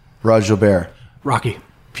 Slats. Rod Gilbert. Rocky.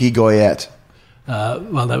 P. Goyette.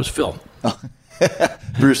 Well, that was Phil.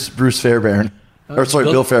 Bruce Fairbairn.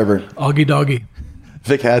 Bill Fairbairn. Augie Doggy.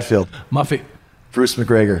 Vic Hadfield. Muffy. Bruce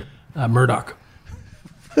McGregor. Murdoch.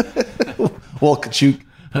 Walt Kachuk.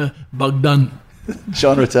 Bug Dunn.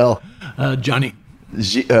 Sean Rattel. Johnny.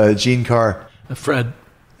 Gene Carr. Fred.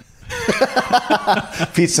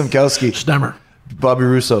 Pete Simkowski. Stemmer. Bobby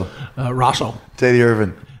Russo. Rosso. Teddy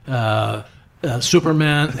Irvin.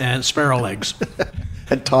 Superman and Sparrow Legs.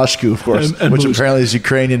 And Toshku, of course, and which Moose. apparently is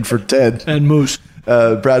Ukrainian for Ted. And Moose.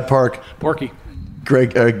 Brad Park. Porky.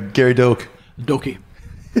 Gary Doak. Doki.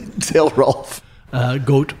 Dale Rolfe.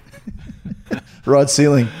 Goat. Rod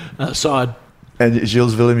Sealing. Sod. And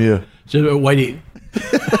Gilles Villemeux. Whitey.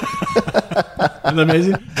 Isn't that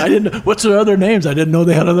amazing? I didn't know. What's their other names? I didn't know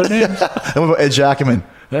they had other names. And what about Ed Jackman?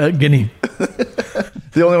 Guinea.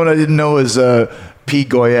 The only one I didn't know is P.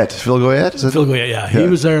 Goyette. Phil Goyette? Phil Goyette, yeah. He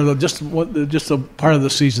was there just a part of the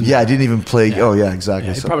season. Yeah, I didn't even play. Yeah. Oh, yeah, exactly.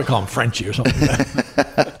 Yeah, you probably call him Frenchie or something like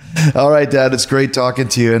that. All right, Dad. It's great talking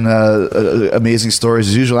to you, and amazing stories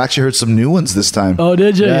as usual. I actually heard some new ones this time. Oh,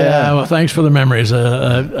 did you? Yeah. Well, thanks for the memories.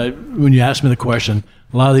 When you asked me the question,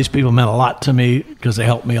 a lot of these people meant a lot to me because they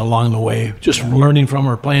helped me along the way, just learning from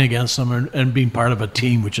or playing against them and being part of a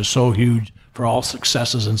team, which is so huge for all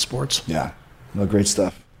successes in sports. Yeah. No, great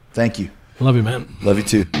stuff. Thank you. Love you, man. Love you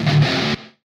too.